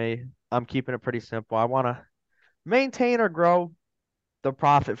 5 for me. I'm keeping it pretty simple. I want to maintain or grow the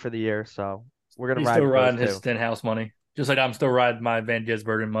profit for the year, so we're gonna He's ride still with those riding his two. Stenhouse money, just like I'm still riding my Van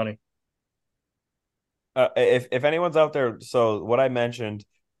Gisbergen money. If anyone's out there, so what I mentioned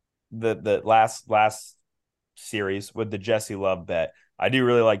the last series with the Jesse Love bet. I do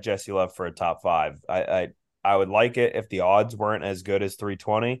really like Jesse Love for a top five. I would like it if the odds weren't as good as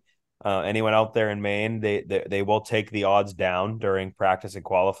 320. Anyone out there in Maine, they will take the odds down during practice and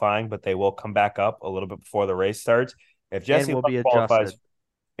qualifying, but they will come back up a little bit before the race starts. If And Jesse will Love be qualifies, adjusted.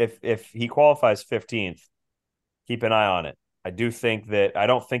 if he qualifies 15th, keep an eye on it. I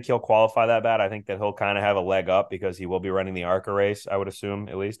don't think he'll qualify that bad. I think that he'll kind of have a leg up because he will be running the ARCA race, I would assume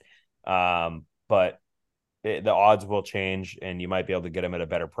at least. But the odds will change, and you might be able to get him at a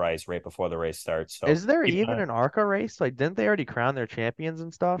better price right before the race starts. So Is there keep an even eye. an ARCA race? Like, didn't they already crown their champions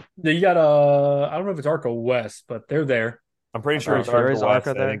and stuff? You got I don't know if it's Arco West, but they're there. I'm pretty I'm sure pretty Oh, it's there sure. ARCA is West.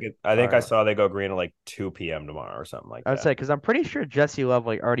 ARCA there. I All think I right. saw they go green at like 2 p.m. tomorrow or something like I'd that. say because I'm pretty sure Jesse Love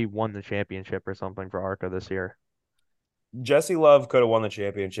like already won the championship or something for ARCA this year. Jesse Love could have won the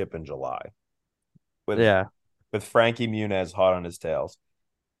championship in July with Yeah. Frankie Muniz hot on his tails.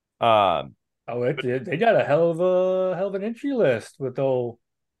 Um, Oh, it did. They got a hell of an entry list with old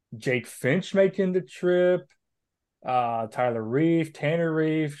Jake Finch making the trip, Tyler Reef, Tanner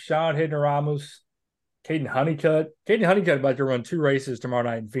Reef, Sean Hidden Ramos, Caden Honeycutt. Caden Honeycutt about to run 2 races tomorrow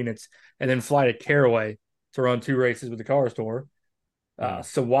night in Phoenix, and then fly to Caraway to run 2 races with the car store. Hmm.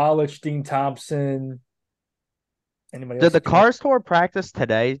 Sawalich, Dean Thompson. Anybody Did else? the car store practice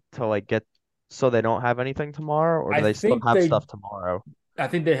today to like get so they don't have anything tomorrow, or do I they still think have they stuff tomorrow? I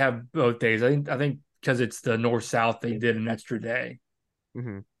think they have both days. I think because it's the north south, they did an extra day.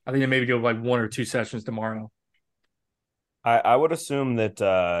 Hmm. I think they maybe do like 1 or 2 sessions tomorrow. I would assume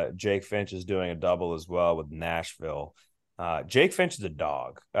that Jake Finch is doing a double as well with Nashville. Jake Finch is a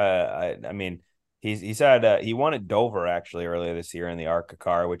dog. I mean, he's had he won at Dover actually earlier this year in the ARCA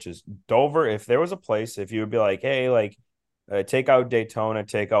car, which is Dover. If there was a place, if you would be like, hey, like take out Daytona,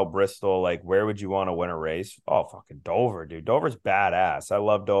 take out Bristol, like where would you want to win a race? Oh, fucking Dover, dude. Dover's badass. I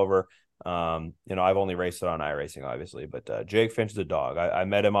love Dover. I've only raced it on iRacing, obviously, but Jake Finch is a dog. I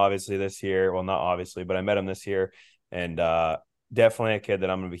met him obviously this year. Well, not obviously, but I met him this year, and definitely a kid that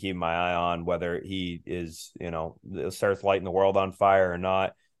I'm going to be keeping my eye on, whether he is, starts lighting the world on fire or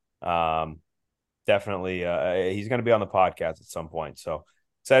not. Um, Definitely, he's going to be on the podcast at some point. So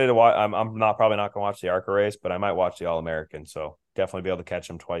excited to watch. I'm not probably not going to watch the ARCA race, but I might watch the All American. So definitely be able to catch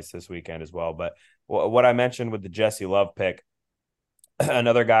him twice this weekend as well. But what I mentioned with the Jesse Love pick,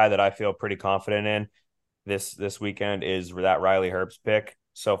 another guy that I feel pretty confident in this weekend is that Riley Herbst pick.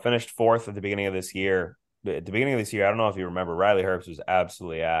 So finished fourth at the beginning of this year. At the beginning of this year, I don't know if you remember, Riley Herbst was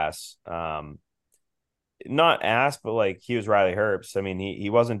absolutely ass. Not ass, but like he was Riley Herbst. I mean,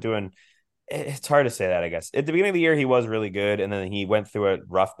 he wasn't doing. It's hard to say that, I guess. At the beginning of the year, he was really good, and then he went through a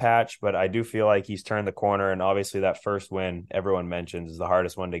rough patch. But I do feel like he's turned the corner, and obviously that first win everyone mentions is the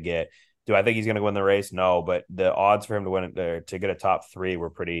hardest one to get. Do I think he's going to win the race? No, but the odds for him to win it to get a top three were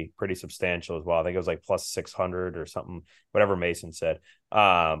pretty substantial as well. I think it was like plus 600 or something, whatever Mason said,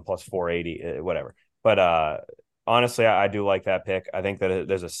 plus 480, whatever. But honestly, I do like that pick. I think that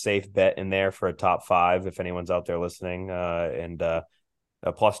there's a safe bet in there for a top five if anyone's out there listening, and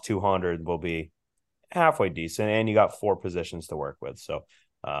a plus 200 will be halfway decent, and you got four positions to work with. So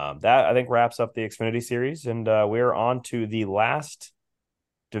that I think wraps up the Xfinity series, and we're on to the last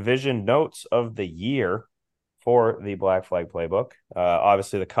division notes of the year for the Black Flag Playbook.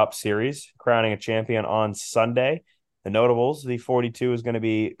 Obviously, the Cup Series crowning a champion on Sunday. The notables, the 42 is going to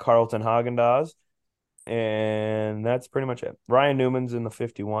be Carlton Haagen-Dazs, and that's pretty much it. Ryan Newman's in the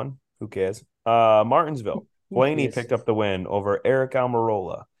 51. Who cares? Martinsville. Blaney Yes. picked up the win over Eric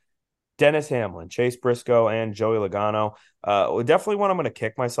Almirola. Dennis Hamlin, Chase Briscoe, and Joey Logano. Definitely one I'm going to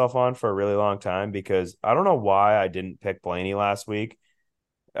kick myself on for a really long time because I don't know why I didn't pick Blaney last week.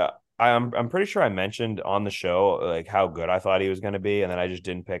 I'm pretty sure I mentioned on the show like how good I thought he was going to be, and then I just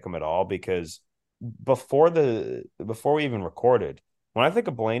didn't pick him at all because before we even recorded, when I think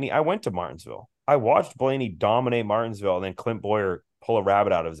of Blaney, I went to Martinsville. I watched Blaney dominate Martinsville, and then Clint Boyer pull a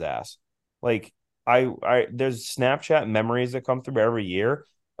rabbit out of his ass. Like I there's Snapchat memories that come through every year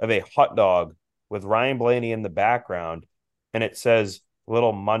of a hot dog with Ryan Blaney in the background, and it says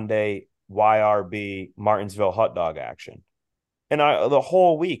Little Monday YRB Martinsville hot dog action. And the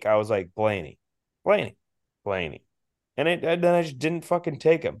whole week I was like Blaney, Blaney, Blaney, and then I just didn't fucking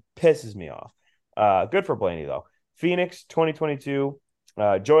take him. Pisses me off. Good for Blaney though. Phoenix 2022.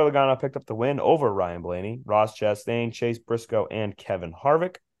 Joey Logano picked up the win over Ryan Blaney, Ross Chastain, Chase Briscoe, and Kevin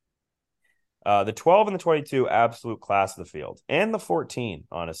Harvick. The 12 and the 22, absolute class of the field, and the 14,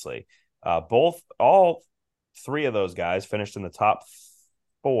 honestly. All three of those guys finished in the top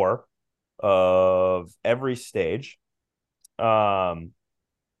four of every stage. Um,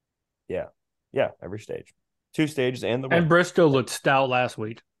 yeah, yeah, every stage, two stages, and the And win. Briscoe looked stout last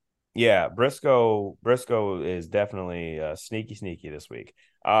week. Yeah, Briscoe is definitely sneaky this week.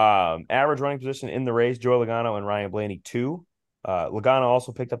 Average running position in the race: Joey Logano and Ryan Blaney 2. Logano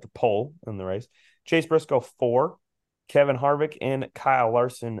also picked up the pole in the race. Chase Briscoe 4. Kevin Harvick and Kyle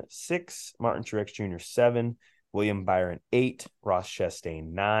Larson 6. Martin Truex Jr. 7. William Byron 8. Ross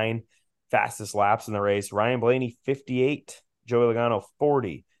Chastain 9. Fastest laps in the race: Ryan Blaney 58. Joey Logano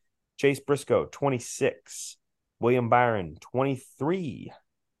 40. Chase Briscoe 26. William Byron 23.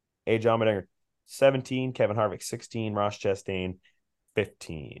 AJ Allmendinger 17, Kevin Harvick 16, Ross Chastain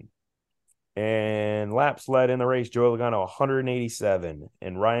 15. And laps led in the race: Joey Logano 187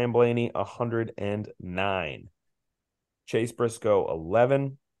 and Ryan Blaney 109. Chase Briscoe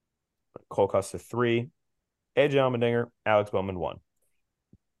 11, Cole Custer 3, AJ Allmendinger, Alex Bowman 1.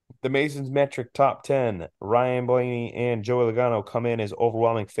 The Masons metric top 10: Ryan Blaney and Joey Logano come in as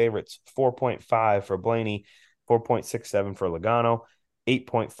overwhelming favorites. 4.5 for Blaney, 4.67 for Logano.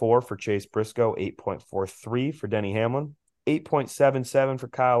 8.4 for Chase Briscoe, 8.43 for Denny Hamlin, 8.77 for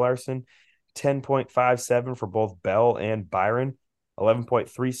Kyle Larson, 10.57 for both Bell and Byron,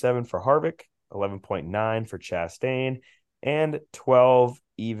 11.37 for Harvick, 11.9 for Chastain, and 12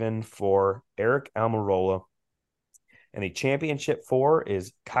 even for Eric Almirola. And the championship four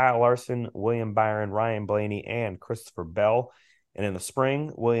is Kyle Larson, William Byron, Ryan Blaney, and Christopher Bell. And in the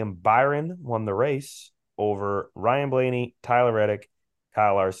spring, William Byron won the race over Ryan Blaney, Tyler Reddick,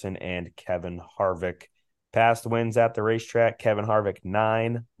 Kyle Larson, and Kevin Harvick. Past wins at the racetrack: Kevin Harvick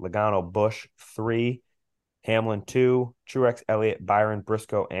 9, Logano Busch 3, Hamlin 2, Truex, Elliott, Byron,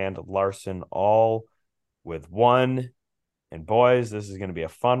 Briscoe, and Larson all with 1. And boys, this is going to be a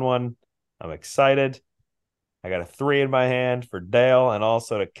fun one. I'm excited. I got a 3 in my hand for Dale, and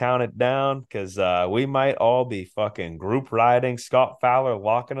also to count it down because we might all be fucking group riding Scott Fowler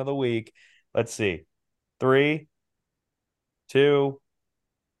locking of the week. Let's see. 3, 2,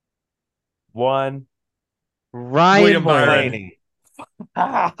 1. Ryan William Byron. Blaney. Blaney.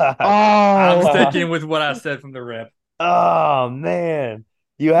 I'm Oh, sticking with what I said from the rep. Oh man.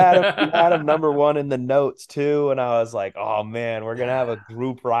 You had him number one in the notes too. And I was like, oh man, we're gonna have a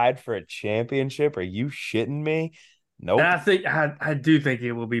group ride for a championship. Are you shitting me? And Nope. I do think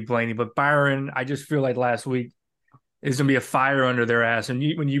it will be Blaney, but Byron, I just feel like last week is going to be a fire under their ass. And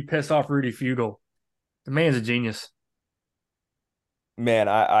when you piss off Rudy Fugle, the man's a genius. Man,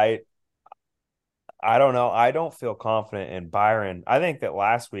 I don't know. I don't feel confident in Byron. I think that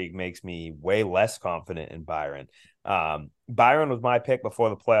last week makes me way less confident in Byron. Byron was my pick before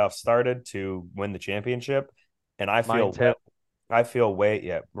the playoffs started to win the championship, and mine too. I feel way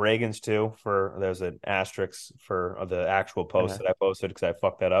yeah. Reagan's too. For there's an asterisk for the actual post Yeah. that I posted because I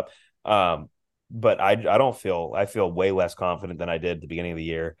fucked that up. But I don't feel I feel way less confident than I did at the beginning of the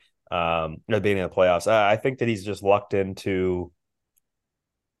year. At the beginning of the playoffs, I think that he's just lucked into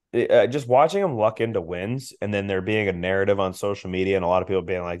just watching him luck into wins, and then there being a narrative on social media and a lot of people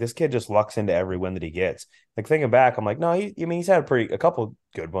being like, "This kid just lucks into every win that he gets." Like thinking back, I'm like, no, I mean, he's had a couple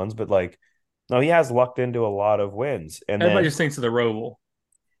good ones, but like, no, he has lucked into a lot of wins. And Everybody then, just thinks of the Roval.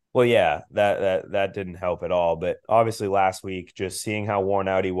 well, yeah, that didn't help at all. But obviously, last week, just seeing how worn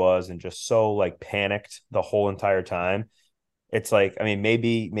out he was and just so like panicked the whole entire time, it's like, I mean,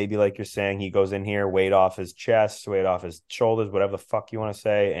 maybe like you're saying, he goes in here, weight off his chest, weight off his shoulders, whatever the fuck you want to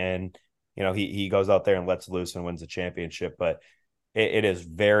say, and he goes out there and lets loose and wins the championship. But it is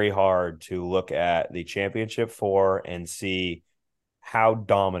very hard to look at the championship four and see how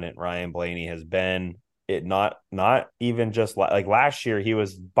dominant Ryan Blaney has been. It not even just like last year, he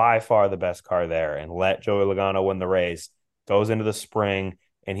was by far the best car there, and let Joey Logano win the race. Goes into the spring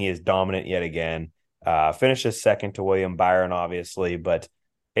and he is dominant yet again. Finishes second to William Byron, obviously, but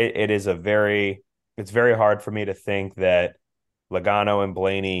it is it's very hard for me to think that Logano and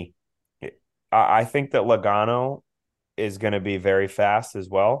Blaney. I think that Logano is going to be very fast as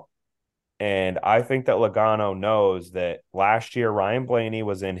well. And I think that Logano knows that last year Ryan Blaney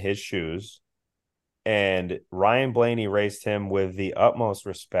was in his shoes, and Ryan Blaney raced him with the utmost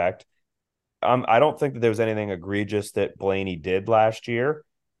respect. I don't think that there was anything egregious that Blaney did last year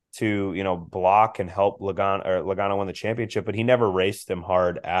to block and help Logano win the championship, but he never raced him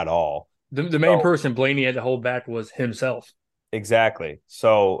hard at all. The main So person Blaney had to hold back was himself. exactly.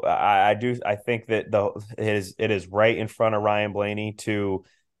 So I think that it is right in front of Ryan Blaney to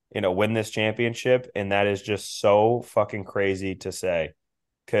win this championship, and that is just so fucking crazy to say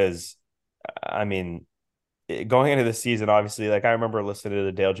because I mean going into the season, obviously, like I remember listening to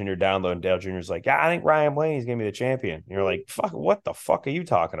the Dale Jr. download, and Dale Jr.'s like, "Yeah, I think Ryan Blaney's gonna be the champion." And you're like, "Fuck, what the fuck are you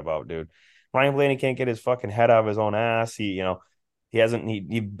talking about, dude? Ryan Blaney can't get his fucking head out of his own ass. He hasn't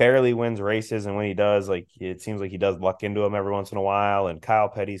he barely wins races, and when he does, like it seems like he does luck into him every once in a while." And Kyle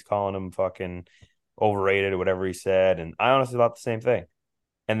Petty's calling him fucking overrated or whatever he said, and I honestly thought the same thing.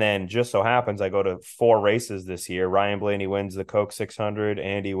 And then just so happens I go to 4 races this year. Ryan Blaney wins the Coke 600,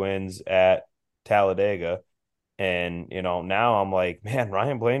 and he wins at Talladega. And now I'm like, man,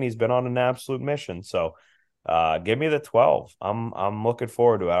 Ryan Blaney's been on an absolute mission. So give me the 12. I'm looking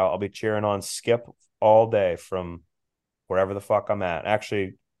forward to it. I'll be cheering on Skip all day from wherever the fuck I'm at.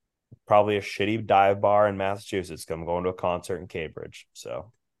 Actually, probably a shitty dive bar in Massachusetts. I'm going to a concert in Cambridge.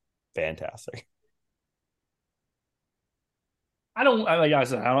 So fantastic. Like I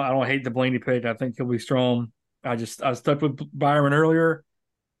said, I don't hate the Blaney pick. I think he'll be strong. I stuck with Byron earlier.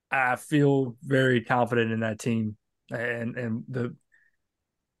 I feel very confident in that team, and the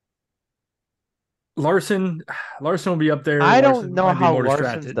Larson Larson will be up there. I don't Larson know might be how more Larson's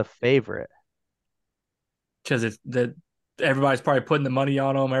distracted the favorite. because it's that everybody's probably putting the money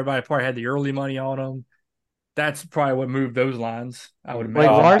on him. Everybody probably had the early money on him. That's probably what moved those lines, I would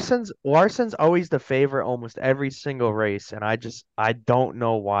Like imagine. I, Larson's always the favorite almost every single race, and I don't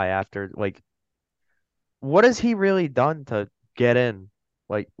know why after like what has he really done to get in?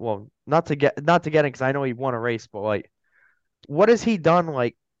 Like, well, not to get in because I know he won a race, but like what has he done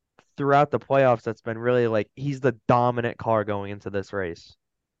like throughout the playoffs that's been really like he's the dominant car going into this race?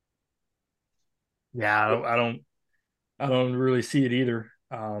 Yeah, I don't really see it either.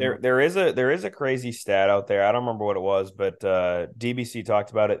 there is a crazy stat out there. I don't remember what it was, but DBC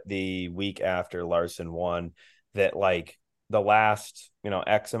talked about it the week after Larson won, that like the last,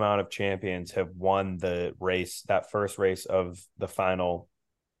 X amount of champions have won the race, that first race of the final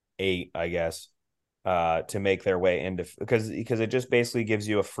eight, I guess, to make their way into, because it just basically gives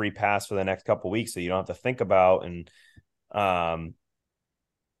you a free pass for the next couple of weeks, so you don't have to think about. And um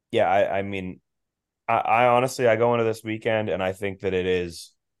yeah, I mean, I honestly, I go into this weekend and I think that it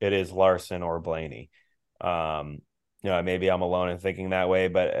is Larson or Blaney. Um, maybe I'm alone in thinking that way,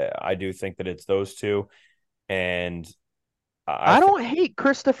 but I do think that it's those two. And I I think don't hate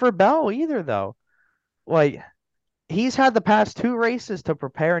Christopher Bell either though. Like he's had the past two races to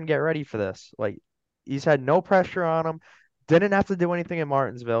prepare and get ready for this. Like he's had no pressure on him. Didn't have to do anything in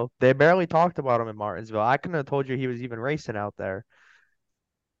Martinsville. They barely talked about him in Martinsville. I couldn't have told you he was even racing out there.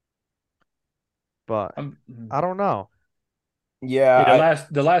 But I'm, I don't know. yeah, yeah,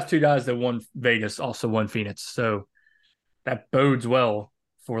 the last two guys that won Vegas also won Phoenix, so that bodes well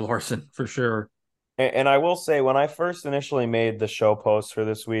for Larson for sure. and I will say, when I first initially made the show post for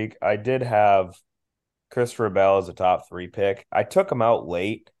this week, I did have Christopher Bell as a top three pick. I took him out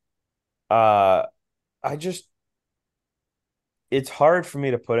late. Uh, I just it's hard for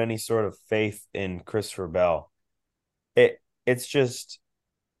me to put any sort of faith in Christopher Bell. It's just,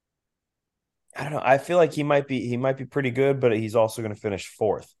 I don't know. I feel like he might be pretty good, but he's also going to finish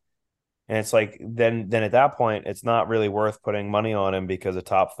fourth. And it's like, then at that point, it's not really worth putting money on him, because a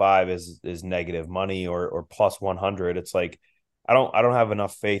top five is negative money, or plus 100. It's like, I don't have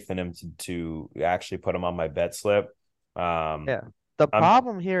enough faith in him to actually put him on my bet slip. Um Yeah. The I'm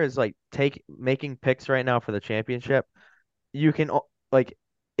problem here is like take making picks right now for the championship. You can like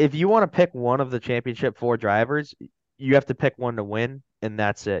if you want to pick one of the championship four drivers, you have to pick one to win, and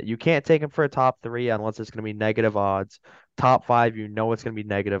that's it. You can't take him for a top three unless it's going to be negative odds. Top five, you know it's going to be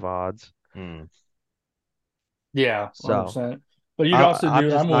negative odds. hmm. Yeah, So 100%. But you can I also I'm do,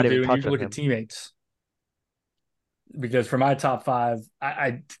 just I'm going not to even do, and you can touching look at him. teammates because for my top five,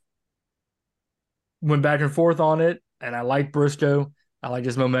 I went back and forth on it, and I like Briscoe. I like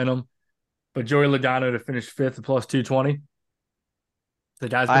his momentum, but Joey Logano to finish fifth at plus 220. The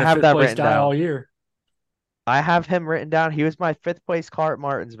guy's I been a have fifth that place written guy all down. year. I have him written down. He was my fifth place car at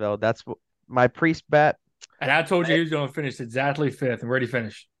Martinsville. That's my priest bet. And I told you he was going to finish exactly fifth. And where did he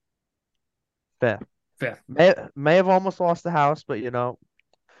finish? Fifth. Fifth. May have almost lost the house, but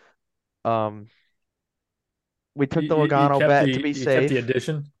um, we took the Logano bet to be You kept the safe.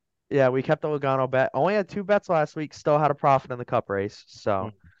 addition. Yeah, we kept the Logano bet. Only had two bets last week. Still had a profit in the Cup race.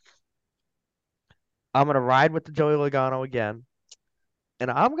 So I'm gonna ride with the Joey Logano again, and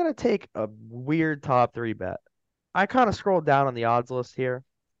I'm gonna take a weird top three bet. I kind of scrolled down on the odds list here.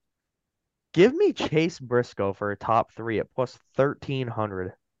 Give me Chase Briscoe for a top three at plus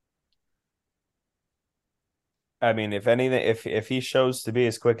 1,300. I mean, if anything, if he shows to be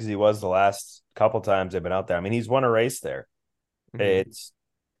as quick as he was the last couple times they've been out there, I mean, he's won a race there. Hmm.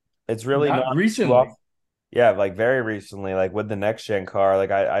 It's really not Not too off. recently. Yeah, like very recently, like with the next gen car,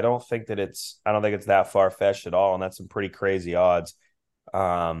 like I don't think it's that far fetched at all, and that's some pretty crazy odds.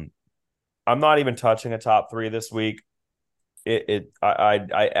 Um, I'm not even touching a top three this week.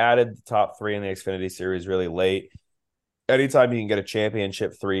 I added the top three in the Xfinity series really late. Anytime you can get a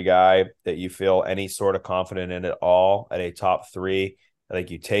championship three guy that you feel any sort of confident in at all at a top three, I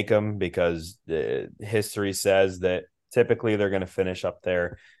think you take them, because history says that typically they're going to finish up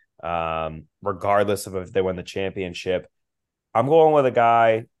there, regardless of if they win the championship. I'm going with a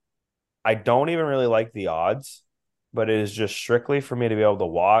guy. I don't even really like the odds, but it is just strictly for me to be able to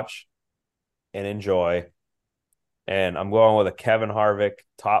watch and enjoy. And I'm going with a Kevin Harvick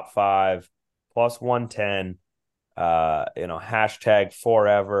top five plus 110, hashtag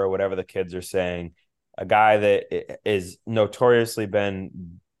forever, whatever the kids are saying. A guy that is notoriously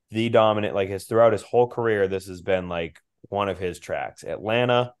been the dominant, like his throughout his whole career. This has been like one of his tracks.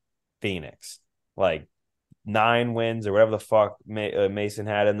 Atlanta, Phoenix, like 9 wins or whatever the fuck Mason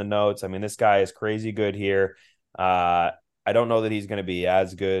had in the notes. I mean, this guy is crazy good here. I don't know that he's going to be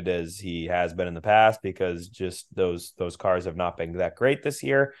as good as he has been in the past, because just those cars have not been that great this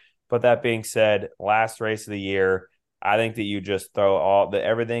year. But that being said, last race of the year, I think that you just throw all the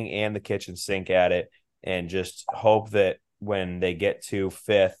everything and the kitchen sink at it. and just hope that when they get to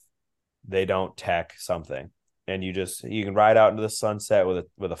fifth, they don't tech something. And you can ride out into the sunset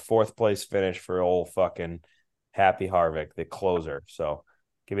with a fourth place finish for old fucking Happy Harvick, the closer. So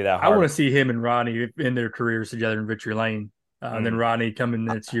give me that I want Harvick. to see him and Ronnie in their careers together in victory lane. And then Mm. Ronnie coming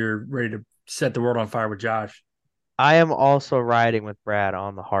next year ready to set the world on fire with Josh. I am also riding with Brad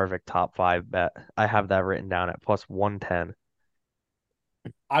on the Harvick top five bet. I have that written down at plus 110.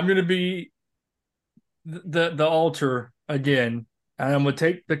 I'm gonna be the altar again, and I'm gonna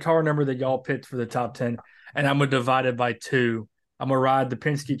take the car number that y'all picked for the top 10, and I'm gonna divide it by two. I'm gonna ride the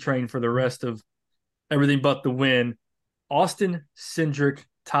Penske train for the rest of everything but the win. Austin Cindric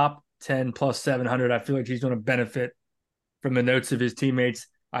top 10 plus 700. I feel like he's going to benefit from the notes of his teammates.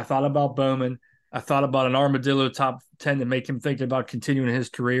 I thought about Bowman. I thought about an Armadillo top 10 to make him think about continuing his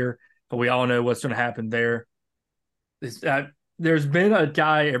career, but we all know what's going to happen there. There's been a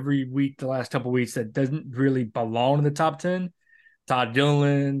guy every week the last couple of weeks that doesn't really belong in the top 10. Todd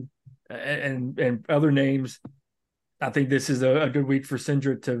Gilliland and other names. I think this is a good week for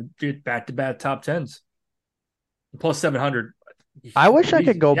Cindric to get back-to-back top 10s. Plus 700. I wish I could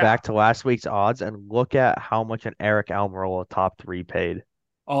Easy. go Yeah. back to last week's odds and look at how much an Eric Almirola top three paid.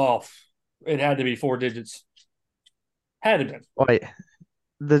 Oh, it had to be four digits. Had to be. Wait,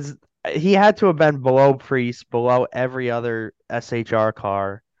 this he had to have been below Priest, below every other SHR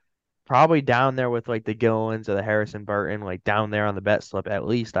car, probably down there with like the Gillilands or the Harrison Burton, like down there on the bet slip at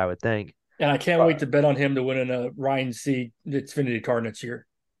least, I would think. And I can't wait to bet on him to win in a Ryan C. Xfinity car next year.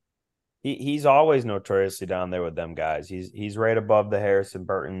 He's always notoriously down there with them guys. He's right above the Harrison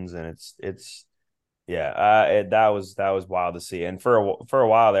Burtons, and it's yeah, that was wild to see. And for a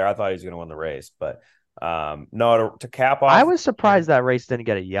while there, I thought he was going to win the race, but no, to cap I off, was surprised that race didn't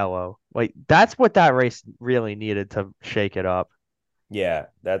get a yellow. Like that's what that race really needed to shake it up. yeah,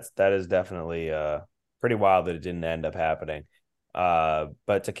 that is definitely pretty wild that it didn't end up happening.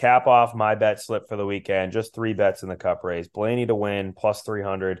 But to cap off my bet slip for the weekend, just three bets in the Cup race: Blaney to win plus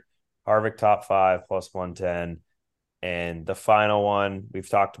 300, Harvick top five plus 110. And the final one, we've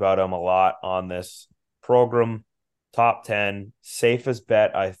talked about him a lot on this program. Top 10, safest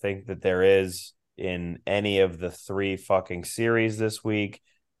bet I think that there is in any of the three fucking series this week.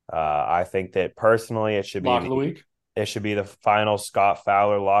 I think that personally Lock of the week. it should be the final Scott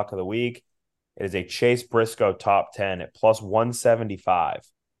Fowler lock of the week. It is a Chase Briscoe top 10 at plus 175.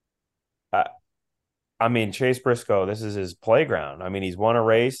 Uh, I mean, Chase Briscoe, this is his playground. I mean, he's won a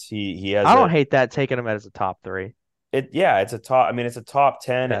race. He has I don't a hate that taking him as a top three. it's a top. I mean, it's a top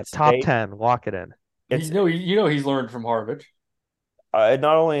 10. Yeah, It's top safe. 10, lock it in. It's He's learned from Harvick. not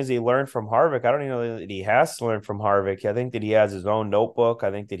only has he learned from Harvick, I don't even know that he has to learn from Harvick. I think that he has his own notebook.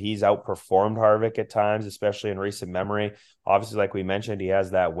 I think that he's outperformed Harvick at times, especially in recent memory. Obviously, like we mentioned, he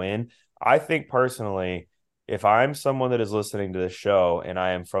has that win. I think personally, if I'm someone that is listening to this show and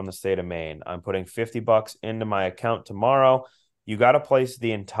I am from the state of Maine, I'm putting $50 into my account tomorrow. You got to place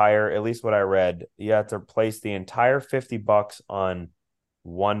the entire, at least what I read, you have to place the entire $50 on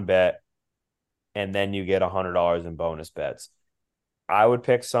one bet, and then you get $100 in bonus bets. I would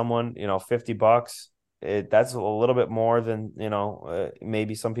pick someone, $50. That's a little bit more than,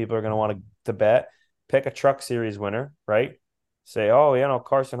 maybe some people are going to want to bet. Pick a truck series winner, right? Say, oh,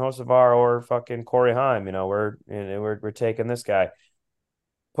 Carson Hocevar or fucking Corey Heim, we're taking this guy.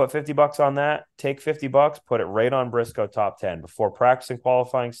 Put $50 on that, take $50, put it right on Briscoe top 10 before practicing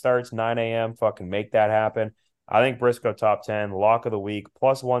qualifying starts, 9 a.m. Fucking make that happen. I think Briscoe top 10, lock of the week,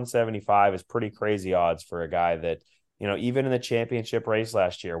 plus 175 is pretty crazy odds for a guy that, even in the championship race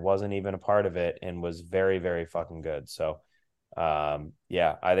last year, wasn't even a part of it and was very, very fucking good. So,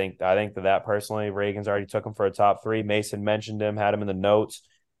 yeah, I think that personally, Reagan's already took him for a top three. Mason mentioned him, had him in the notes.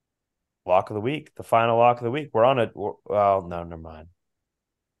 Lock of the week, the final lock of the week. Well, no, never mind.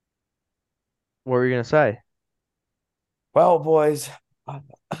 What were you gonna say? Well, boys,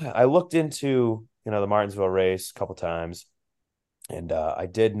 I looked into, the Martinsville race a couple times, and I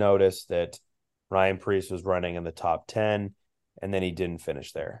did notice that Ryan Preece was running in the top 10, and then he didn't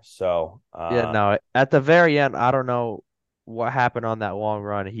finish there. So, Yeah, no, at the very end, I don't know what happened on that long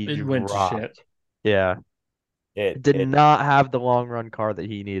run. He It went to shit. dropped. Yeah, it did it not have the long run car that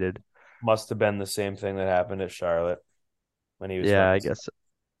he needed. must have been the same thing that happened at Charlotte when he was Yeah, running. I guess.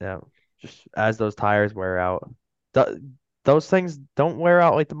 Yeah, just as those tires wear out, th those things don't wear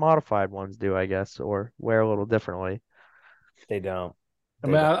out like the modified ones do, I guess, or wear a little differently. They don't. I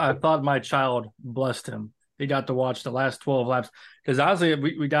They mean, don't. I thought my child blessed him. He got to watch the last 12 laps because honestly,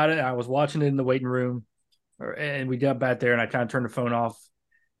 we got it. I was watching it in the waiting room, and we got back there, and I kind of turned the phone off.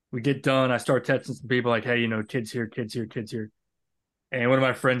 We get done. I start texting some people like, hey, kids here, kids here, kids here. And one of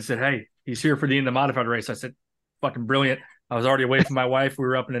my friends said, hey, he's here for the in the modified race. I said, fucking brilliant. I was already away from my wife. We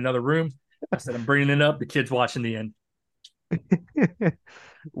were up in another room. I said, I'm bringing it up. The kid's watching the end. The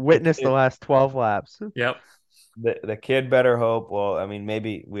Witness the kid, last 12 laps. Yep. the kid better hope. Well, I mean,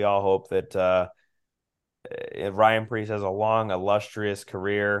 maybe we all hope that Ryan Preece has a long, illustrious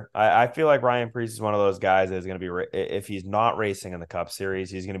career. I feel like Ryan Preece is one of those guys that is going to be, if he's not racing in the Cup Series,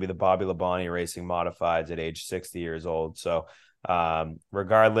 he's going to be the Bobby Labonte racing modifieds at age 60 years old. So,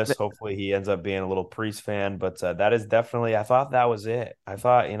 regardless, hopefully he ends up being a little Preece fan. But that is definitely, I thought that was it. I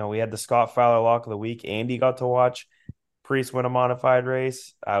thought, we had the Scott Fowler lock of the week. Andy got to watch Preece win a modified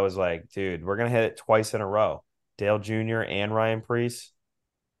race. I was like, dude, we're going to hit it twice in a row. Dale Jr. and Ryan Preece,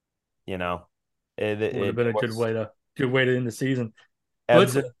 you know. Would have It been a was good way to end the season.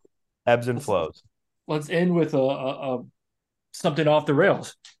 ebbs Let's and ebbs and let's flows. let's end with a something off the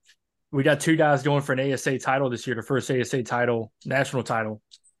rails. We got two guys going for an ASA title this year, the first ASA title, national title.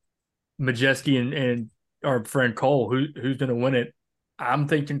 Majeski and our friend Cole. Who's going to win it? I'm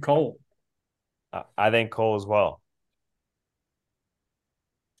thinking Cole. I think Cole as well.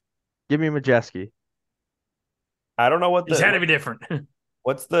 Give me Majeski. I don't know what He's had to be different.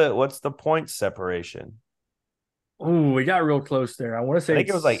 what's the point separation. Oh, we got real close there. I want to I say think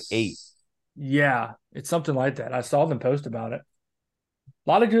it was like 8. Yeah, it's something like that. I saw them post about it. A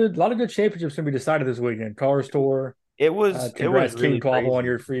lot of good championships going to be decided this weekend. Cars Tour. It was Congrats, King really Quavo, on crazy.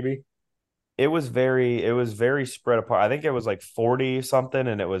 your freebie. It was very spread apart. I think it was like 40 something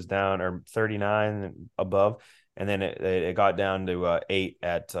and it was down, or 39 and above, and then it got down to 8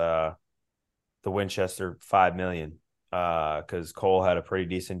 at the Winchester 5 million, because Cole had a pretty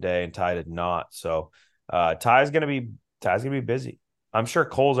decent day and Ty did not. So Ty's gonna be busy. I'm sure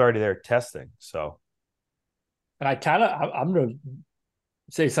Cole's already there testing. So And I'm going to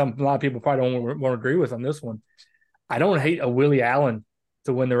say something a lot of people probably don't want to agree with on this one. I don't hate a Willie Allen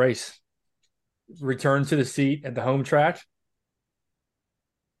to win the race. Return to the seat at the home track.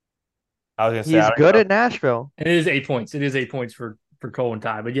 I was gonna say, I He's don't even good know. at Nashville. And it is 8 points. It is 8 points for Cole and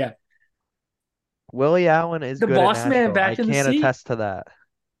Ty. But yeah, Willie Allen is the good at boss man Nashville. I back in the can seat. attest to that.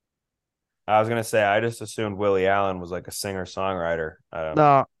 I was gonna say I just assumed Willie Allen was like a singer songwriter.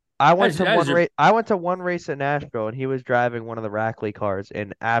 No, I went to As one your race. I went to one race at Nashville, and he was driving one of the Rackley cars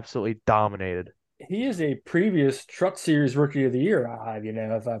and absolutely dominated. He is a previous Truck Series Rookie of the Year,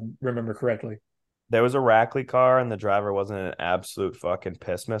 if I remember correctly. There was a Rackley car and the driver wasn't an absolute fucking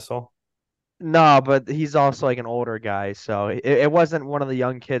piss missile. No, but he's also like an older guy, so it wasn't one of the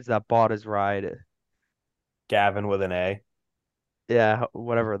young kids that bought his ride. Gavin with an A. Yeah,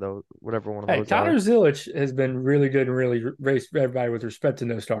 whatever one of Hey, those are. Tyler Zilich has been really good and really raced everybody with respect to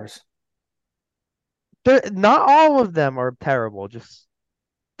no stars. Not all of them are terrible. Just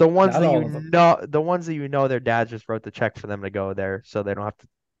Not all of them. the ones that their dad just wrote the check for them to go there, so they don't have to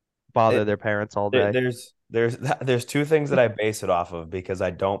bother It, their parents all day. there's two things that I base it off of because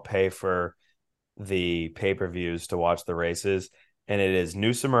I don't pay for the pay-per-views to watch the races, and it is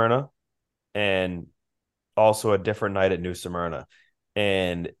New Smyrna and also a different night at New Smyrna.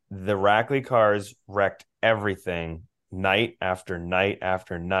 And the Rackley cars wrecked everything night after night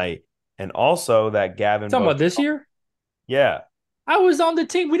after night. And also that Gavin Talking Bush. about this year, Yeah. I was on the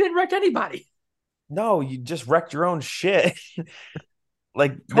team. We didn't wreck anybody. No, you just wrecked your own shit.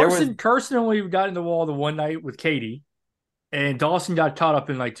 Like there was Carson only got in the wall the one night with Katie, and Dawson got caught up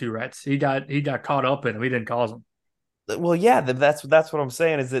in like two wrecks. He got caught up in it. We didn't cause him. well, yeah, that's what I'm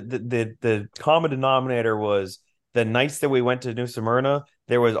saying is that the common denominator was the nights that we went to New Smyrna,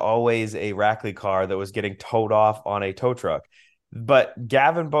 there was always a Rackley car that was getting towed off on a tow truck. But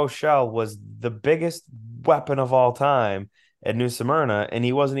Gavin Boschel was the biggest weapon of all time at New Smyrna, and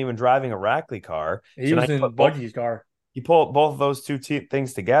he wasn't even driving a Rackley car. He So now was in Buggy's car. you pull both of those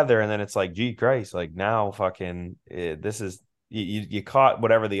things together, and then it's like, gee, Christ, like now, fucking, this is you caught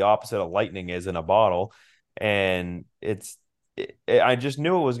whatever the opposite of lightning is in a bottle, and I just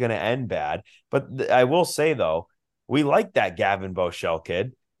knew it was going to end bad. But I will say though, we like that Gavin Boschel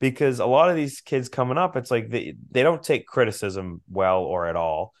kid because a lot of these kids coming up, it's like they don't take criticism well or at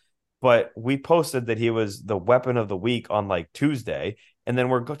all. But we posted that he was the weapon of the week on like Tuesday, and then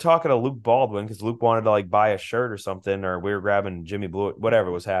we're talking to Luke Baldwin because Luke wanted to like buy a shirt or something, or we were grabbing Jimmy Blue, whatever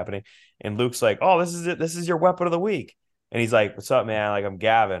was happening. And Luke's like, "Oh, this is it. This is your weapon of the week." And he's like, "What's up, man?" Like, I'm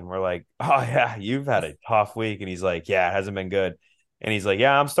Gavin. We're like, "Oh yeah, you've had a tough week." And he's like, "Yeah, it hasn't been good." And he's like,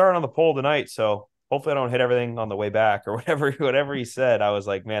 "Yeah, I'm starting on the pole tonight, so hopefully I don't hit everything on the way back or whatever he said." I was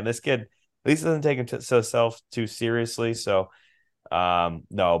like, "Man, this kid at least doesn't take himself too seriously." So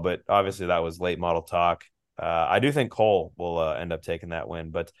no, but obviously that was late model talk. I do think Cole will end up taking that win,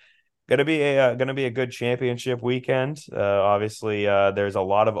 but gonna be a good championship weekend. Obviously, there's a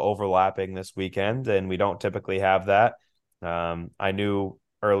lot of overlapping this weekend, and we don't typically have that. I knew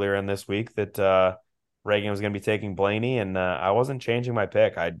earlier in this week that Reagan was gonna be taking Blaney, and I wasn't changing my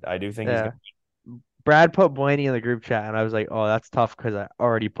pick. I do think he's Yeah. gonna. Brad put Blaney in the group chat, and I was like, "Oh, that's tough because I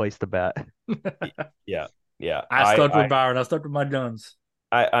already placed a bet." Yeah, yeah. I stuck with Byron. I stuck with my guns.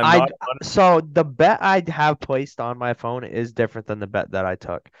 I'm I not. so the bet I have placed on my phone is different than the bet that I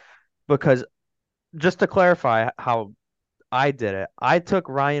took because just to clarify how I did it, I took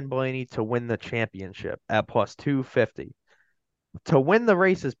Ryan Blaney to win the championship at plus 250. To win the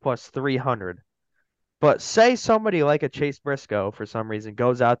race is plus 300. But say somebody like a Chase Briscoe for some reason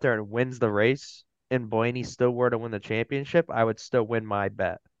goes out there and wins the race and Blaney still were to win the championship, I would still win my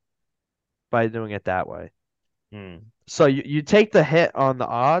bet by doing it that way. Hmm. So you take the hit on the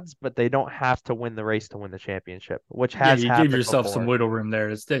odds, but they don't have to win the race to win the championship, which Yeah, has you give happened yourself some before. wiggle room there.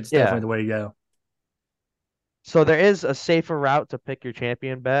 It's definitely Yeah. the way to go. So there is a safer route to pick your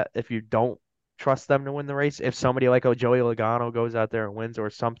champion bet if you don't trust them to win the race. If somebody like Joey Logano goes out there and wins or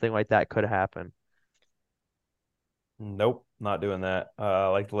something like that could happen. Nope, not doing that. I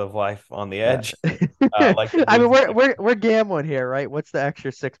like to live life on the Yeah. edge. I like to I mean lose. we're gambling here, right? What's the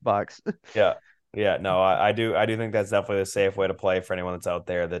extra $6? Yeah. Yeah, no, I do think that's definitely a safe way to play for anyone that's out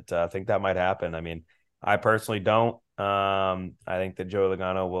there that think that might happen. I mean, I personally don't. I think that Joey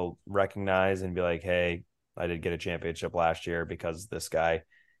Logano will recognize and be like, "Hey, I did get a championship last year because this guy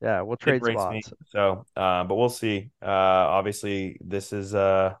Yeah, we'll did trade race me." spots. So, but we'll see. Obviously, this is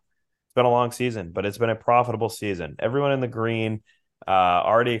it's been a long season, but it's been a profitable season. Everyone in the green,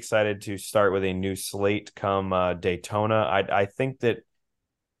 already excited to start with a new slate come Daytona. I think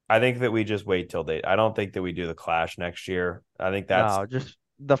that we just wait till date. I don't think that we do the Clash next year. I think that's No, just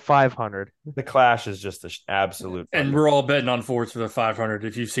the 500. the Clash is just an absolute And fun. we're all betting on Fords for the 500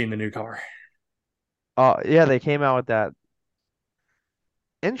 if you've seen the new car. Oh, yeah, they came out with that.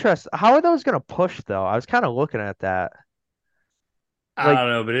 Interest. How are those gonna push though? I was kind of looking at that. I Like don't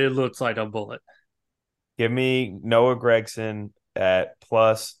know, but it looks like a bullet. Give me Noah Gregson at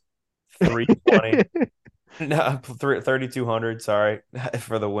plus 320. No, 3,200, sorry,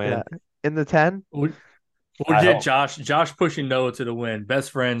 for the yeah, win. in the 10. We'll I get hope. Josh pushing Noah to the win.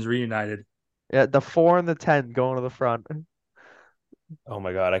 Best friends reunited. Yeah, the 4 and the 10 going to the front. Oh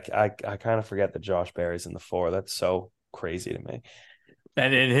my God, I kind of forget that Josh Berry's in the four. That's so crazy to me.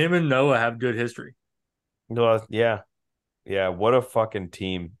 And him and Noah have good history. Well, yeah, yeah, what a fucking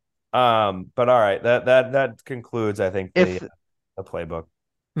team. But all right, that concludes, I think, If the playbook.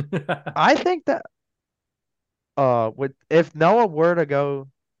 I think that with if Noah were to go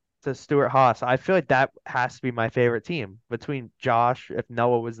to Stuart Haas, I feel like that has to be my favorite team between Josh, if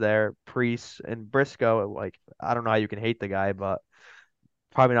Noah was there, Priest and Briscoe. Like I don't know how you can hate the guy, but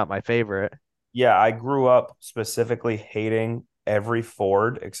probably not my favorite. Yeah, I grew up specifically hating every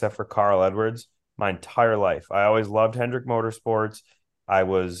Ford except for Carl Edwards my entire life. I always loved Hendrick Motorsports. I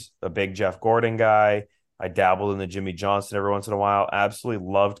was a big Jeff Gordon guy. I dabbled in the Jimmy Johnson every once in a while. Absolutely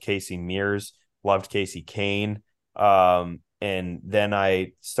loved Casey Mears, loved Casey Kane. And then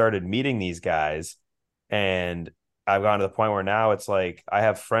I started meeting these guys, and I've gotten to the point where now it's like I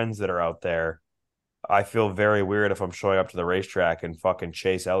have friends that are out there. I feel very weird if I'm showing up to the racetrack and fucking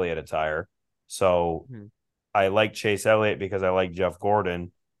Chase Elliott attire. So Hmm. I like Chase Elliott because I like Jeff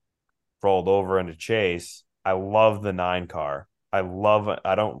Gordon rolled over into Chase. I love the 9 car. I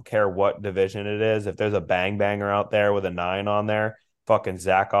don't care what division it is. If there's a bang banger out there with a 9 on there, fucking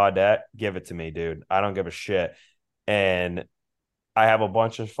Zach Audette, give it to me, dude. I don't give a shit. And I have a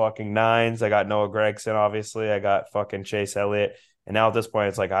bunch of fucking 9s. I got Noah Gregson, obviously. I got fucking Chase Elliott. And now at this point,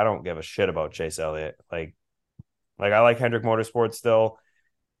 it's like I don't give a shit about Chase Elliott. Like I like Hendrick Motorsports still,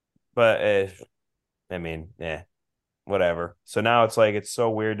 but I mean, yeah, whatever. So now it's like it's so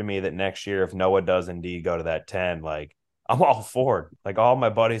weird to me that next year, if Noah does indeed go to that 10, like I'm all Ford. Like all my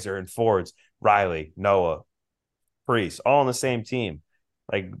buddies are in Fords. Riley, Noah, Priest, all on the same team.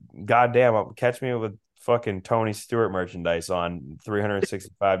 Like, goddamn, catch me with fucking Tony Stewart merchandise on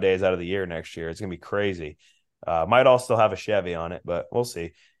 365 days out of the year next year. It's gonna be crazy. Might all still have a Chevy on it, but we'll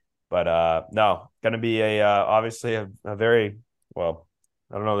see. But no, gonna be a obviously a very well.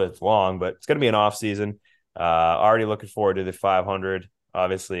 I don't know that it's long, but it's gonna be an off season. Already looking forward to the 500.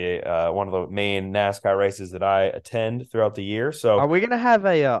 Obviously, one of the main NASCAR races that I attend throughout the year. Are So we gonna have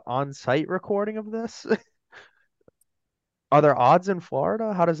a on-site recording of this? Are there odds in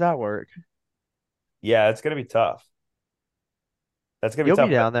Florida? How does that work? yeah, it's gonna be tough. That's gonna be You'll be tough.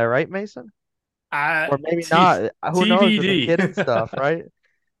 down there, right, Mason? I Or maybe T not. Who knows with the TBD. kid and stuff, right?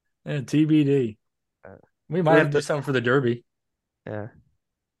 Yeah, TBD. We might For have to do the something for the Derby. yeah.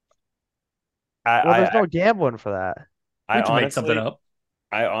 Well, I there's no gambling for that. We I can make something honestly up.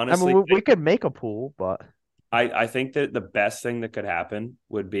 I I mean, honestly we could make a pool, but I think that the best thing that could happen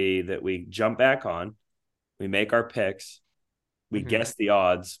would be that we jump back on, we make our picks, we mhm. guess the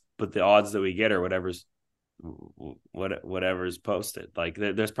odds, but the odds that we get are whatever's posted. Like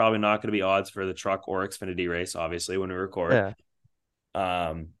there's probably not going to be odds for the truck or Xfinity race, obviously, when we record.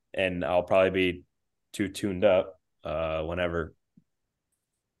 Yeah. And I'll probably be too tuned up whenever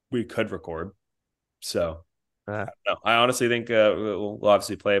we could record. So Yeah. no, I honestly think we'll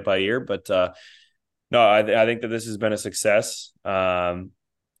obviously play it by ear, but no, I think that this has been a success. Great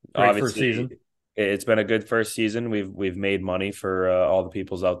first Obviously, season. it's been a good first season. We've made money for all the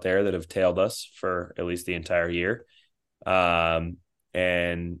peoples out there that have tailed us for at least the entire year. Um,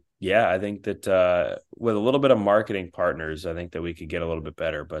 and yeah, I think that with a little bit of marketing partners, I think that we could get a little bit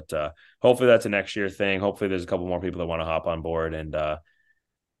better. But hopefully that's a next year thing. Hopefully there's a couple more people that want to hop on board. And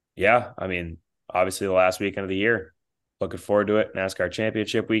yeah, I mean, obviously the last weekend of the year. Looking forward to it. NASCAR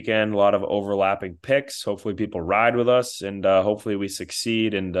Championship weekend. A lot of overlapping picks. Hopefully people ride with us, and hopefully we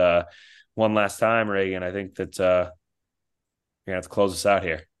succeed. And one last time, Reagan, I think that you're gonna have to close us out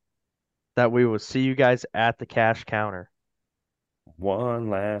here. That we will see you guys at the cash counter. One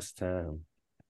last time.